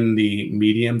communicating in the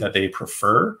medium that they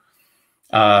prefer.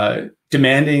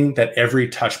 Demanding that every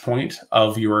touch point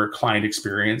of your client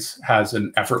experience has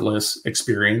an effortless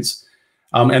experience,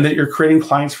 and that you're creating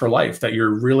clients for life, that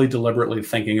you're really deliberately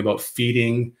thinking about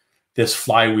feeding this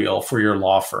flywheel for your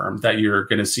law firm, that you're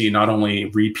going to see not only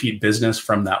repeat business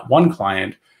from that one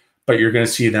client, but you're going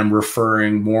to see them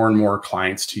referring more and more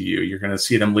clients to you. You're going to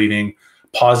see them leaving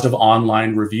positive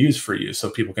online reviews for you so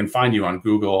people can find you on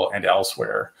Google and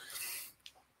elsewhere.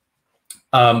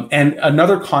 And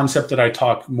another concept that I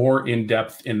talk more in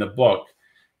depth in the book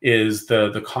is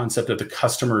the concept of the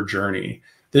customer journey.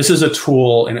 This is a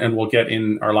tool, and we'll get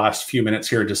in our last few minutes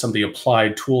here into some of the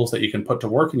applied tools that you can put to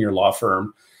work in your law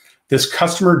firm. This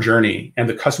customer journey and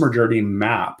the customer journey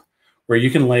map, where you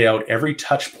can lay out every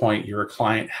touch point your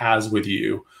client has with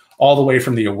you, all the way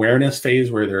from the awareness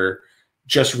phase, where they're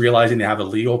just realizing they have a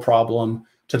legal problem,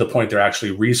 to the point they're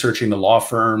actually researching the law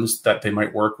firms that they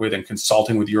might work with and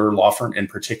consulting with your law firm in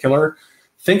particular.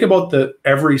 Think about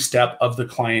every step of the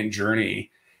client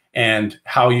journey and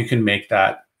how you can make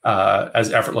that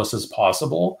as effortless as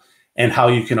possible, and how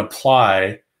you can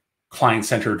apply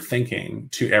client-centered thinking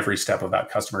to every step of that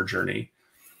customer journey.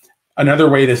 Another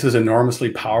way this is enormously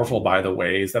powerful, by the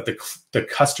way, is that the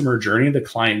customer journey, the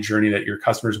client journey that your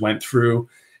customers went through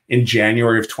in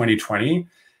January of 2020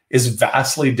 is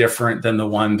vastly different than the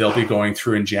one they'll be going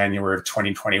through in January of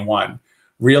 2021.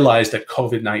 Realize that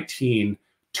COVID-19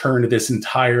 turned this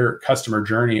entire customer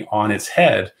journey on its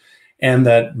head, and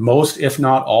that most, if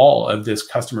not all, of this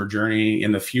customer journey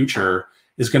in the future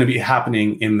is going to be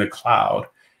happening in the cloud.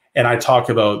 And I talk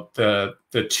about the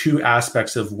two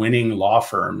aspects of winning law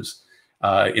firms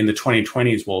in the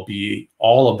 2020s will be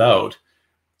all about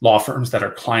law firms that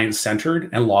are client-centered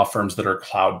and law firms that are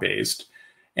cloud-based.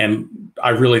 And I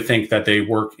really think that they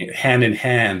work hand in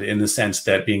hand, in the sense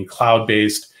that being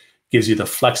cloud-based gives you the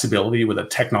flexibility with the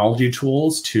technology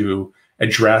tools to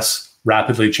address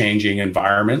rapidly changing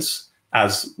environments,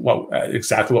 as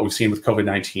exactly what we've seen with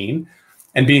COVID-19.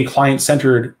 And being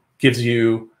client-centered gives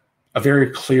you a very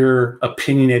clear,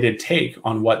 opinionated take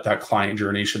on what that client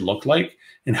journey should look like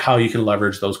and how you can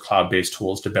leverage those cloud-based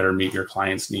tools to better meet your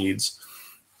clients' needs.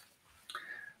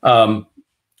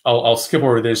 I'll skip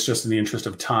over this just in the interest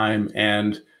of time,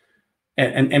 and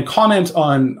comment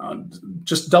on,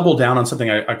 just double down on something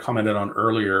I commented on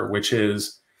earlier, which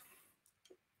is,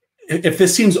 if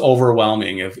this seems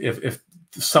overwhelming, if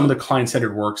some of the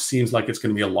client-centered work seems like it's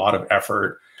going to be a lot of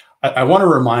effort, I want to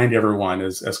remind everyone,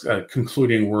 as a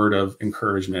concluding word of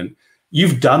encouragement,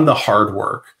 you've done the hard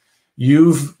work.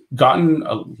 You've gotten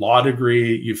a law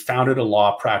degree, you've founded a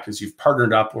law practice, you've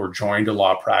partnered up or joined a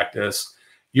law practice.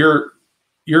 You're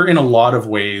in a lot of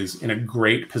ways in a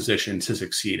great position to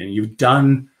succeed, and you've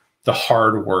done the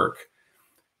hard work.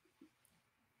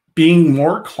 Being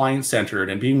more client-centered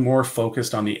and being more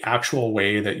focused on the actual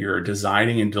way that you're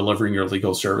designing and delivering your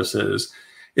legal services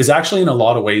is actually, in a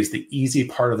lot of ways, the easy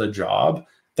part of the job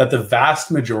that the vast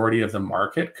majority of the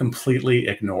market completely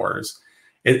ignores.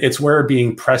 It's where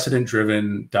being precedent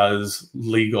driven does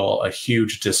legal a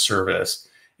huge disservice.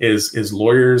 Is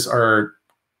lawyers are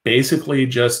basically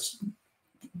just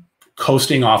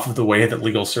coasting off of the way that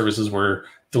legal services were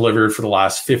delivered for the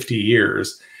last 50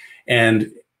 years.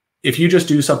 And if you just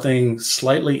do something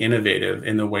slightly innovative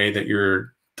in the way that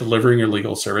you're delivering your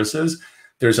legal services,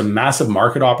 there's a massive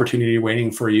market opportunity waiting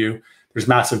for you. There's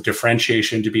massive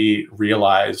differentiation to be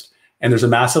realized. And there's a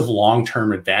massive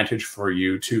long-term advantage for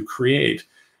you to create.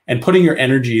 And putting your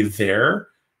energy there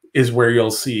is where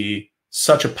you'll see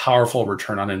such a powerful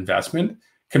return on investment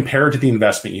compared to the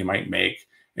investment you might make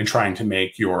in trying to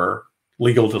make your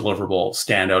legal deliverable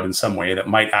stand out in some way that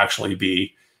might actually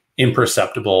be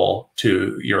imperceptible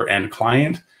to your end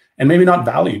client and maybe not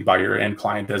valued by your end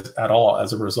client at all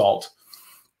as a result.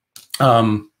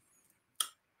 I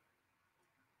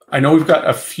know we've got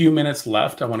a few minutes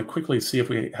left. I want to quickly see if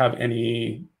we have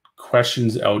any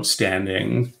questions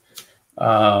outstanding.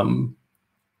 And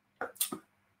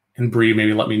Bree,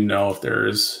 maybe let me know if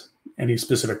there's any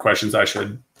specific questions I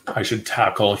should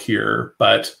tackle here.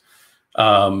 But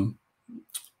I'll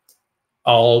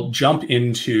jump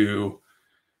into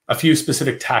a few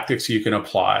specific tactics you can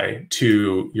apply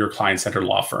to your client-centered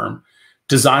law firm.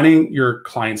 Designing your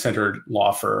client-centered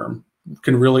law firm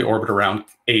can really orbit around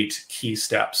 8 key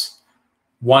steps.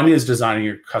 One is designing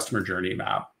your customer journey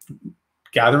map,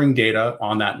 gathering data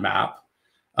on that map,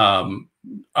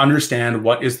 understand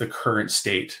what is the current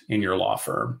state in your law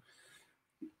firm,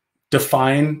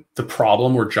 define the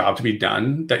problem or job to be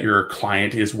done that your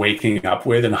client is waking up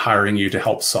with and hiring you to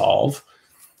help solve,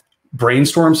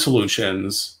 brainstorm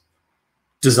solutions,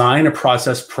 design a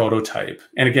process prototype.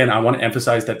 And again, I want to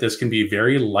emphasize that this can be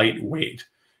very lightweight.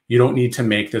 You don't need to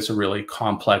make this a really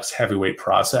complex, heavyweight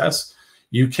process.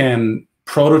 You can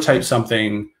prototype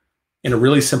something in a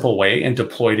really simple way and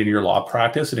deploy it in your law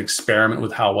practice and experiment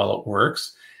with how well it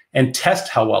works and test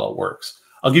how well it works.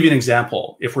 I'll give you an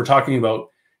example. If we're talking about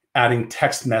adding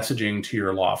text messaging to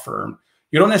your law firm,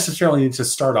 you don't necessarily need to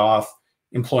start off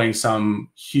employing some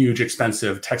huge,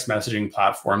 expensive text messaging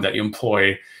platform that you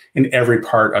employ in every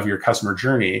part of your customer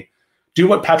journey. Do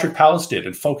what Patrick Pallas did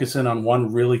and focus in on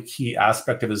one really key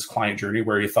aspect of his client journey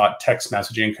where he thought text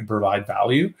messaging could provide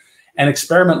value and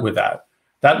experiment with that.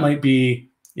 That might be,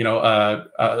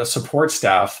 a support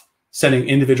staff sending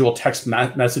individual text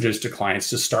messages to clients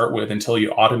to start with until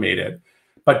you automate it.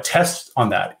 But test on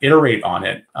that, iterate on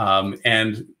it,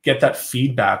 and get that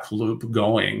feedback loop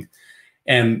going.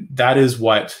 And that is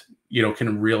what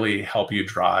can really help you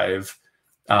drive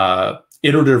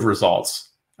iterative results.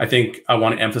 I think I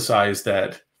want to emphasize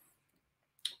that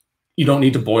you don't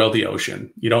need to boil the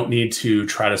ocean. You don't need to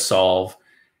try to solve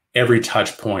every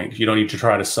touch point. You don't need to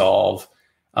try to solve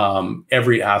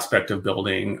every aspect of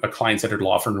building a client-centered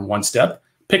law firm in one step.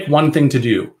 Pick one thing to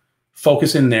do,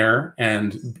 focus in there,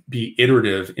 and be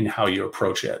iterative in how you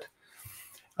approach it.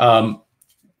 I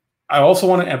also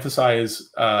want to emphasize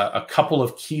a couple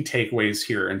of key takeaways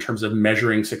here in terms of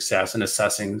measuring success and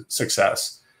assessing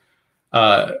success.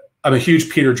 I'm a huge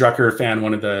Peter Drucker fan,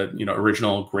 one of the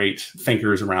original great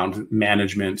thinkers around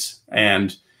management,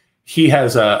 and he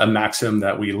has a maxim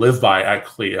that we live by at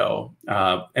Clio,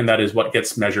 and that is what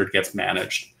gets measured gets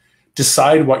managed.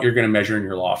 Decide what you're going to measure in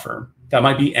your law firm. That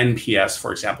might be NPS,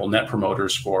 for example, Net Promoter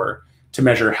Score, to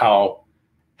measure how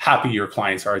happy your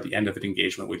clients are at the end of an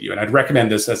engagement with you. And I'd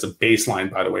recommend this as a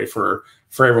baseline, by the way, for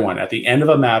everyone. At the end of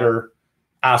a matter,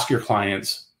 ask your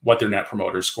clients what their Net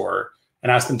Promoter Score,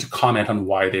 and ask them to comment on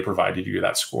why they provided you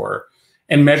that score,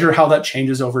 and measure how that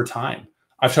changes over time.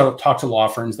 I've talked to law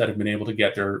firms that have been able to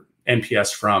get their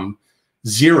NPS from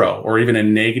 0 or even a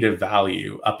negative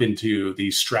value up into the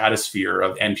stratosphere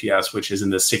of NPS, which is in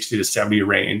the 60 to 70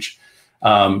 range,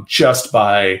 just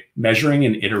by measuring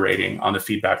and iterating on the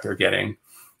feedback they're getting.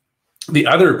 The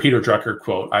other Peter Drucker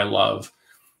quote I love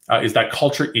is that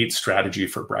culture eats strategy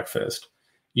for breakfast.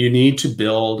 You need to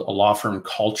build a law firm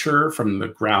culture from the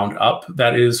ground up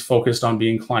that is focused on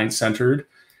being client-centered.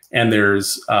 And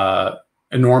there's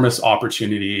enormous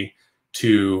opportunity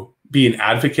to be an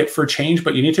advocate for change,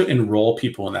 but you need to enroll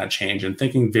people in that change, and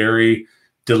thinking very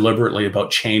deliberately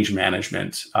about change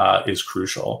management is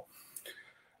crucial.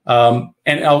 And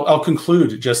I'll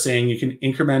conclude just saying you can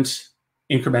implement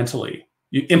incrementally,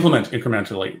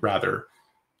 rather.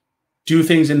 Do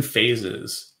things in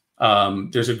phases.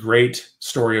 There's a great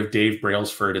story of Dave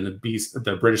Brailsford and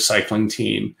the British cycling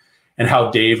team, and how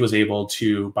Dave was able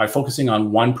to, by focusing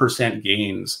on 1%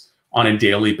 gains on a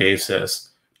daily basis,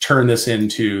 turn this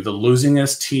into the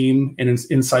losingest team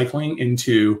in cycling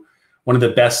into one of the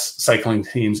best cycling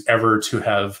teams ever to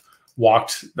have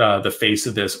walked the face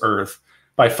of this earth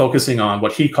by focusing on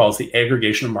what he calls the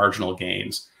aggregation of marginal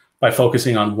gains, by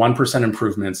focusing on 1%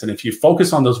 improvements. And if you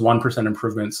focus on those 1%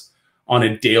 improvements on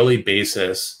a daily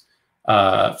basis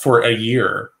for a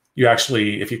year, you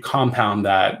actually, if you compound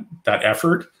that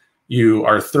effort, you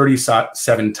are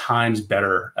 37 times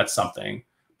better at something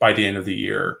by the end of the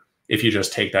year if you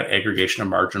just take that aggregation of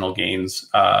marginal gains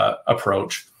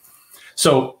approach.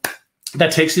 So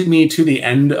that takes me to the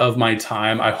end of my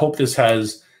time. I hope this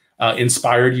has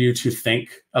inspired you to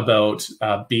think about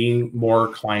being more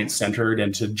client-centered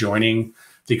and to joining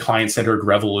the client-centered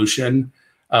revolution.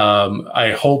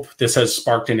 I hope this has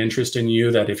sparked an interest in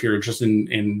you, that if you're interested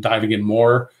in diving in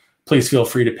more, please feel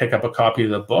free to pick up a copy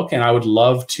of the book. And I would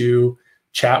love to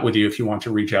chat with you if you want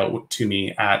to reach out to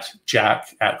me at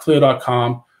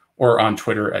jack@clio.com or on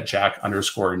Twitter at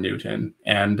jack_Newton.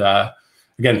 And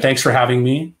again, thanks for having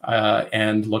me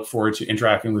and look forward to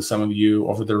interacting with some of you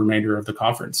over the remainder of the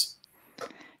conference.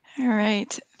 All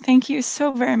right. Thank you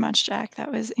so very much, Jack.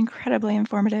 That was incredibly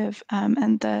informative.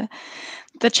 And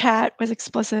the chat was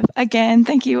explosive. Again,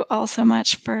 thank you all so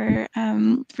much for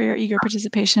your eager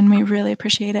participation. We really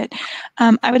appreciate it.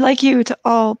 I would like you to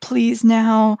all please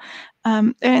now,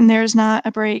 and there's not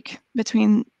a break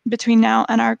between now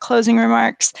and our closing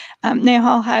remarks.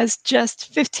 Nehal has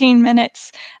just 15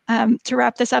 minutes to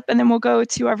wrap this up, and then we'll go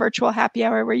to our virtual happy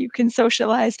hour where you can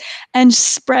socialize and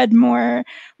spread more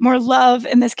love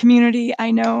in this community.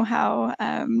 I know how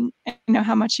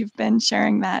much you've been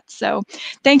sharing that. So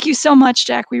thank you so much,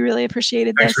 Jack. We really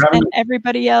appreciated this. And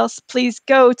everybody else, please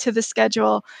go to the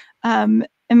schedule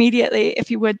immediately,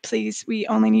 if you would, please. We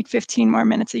only need 15 more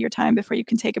minutes of your time before you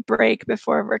can take a break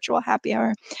before a virtual happy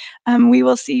hour. We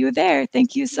will see you there.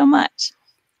 Thank you so much.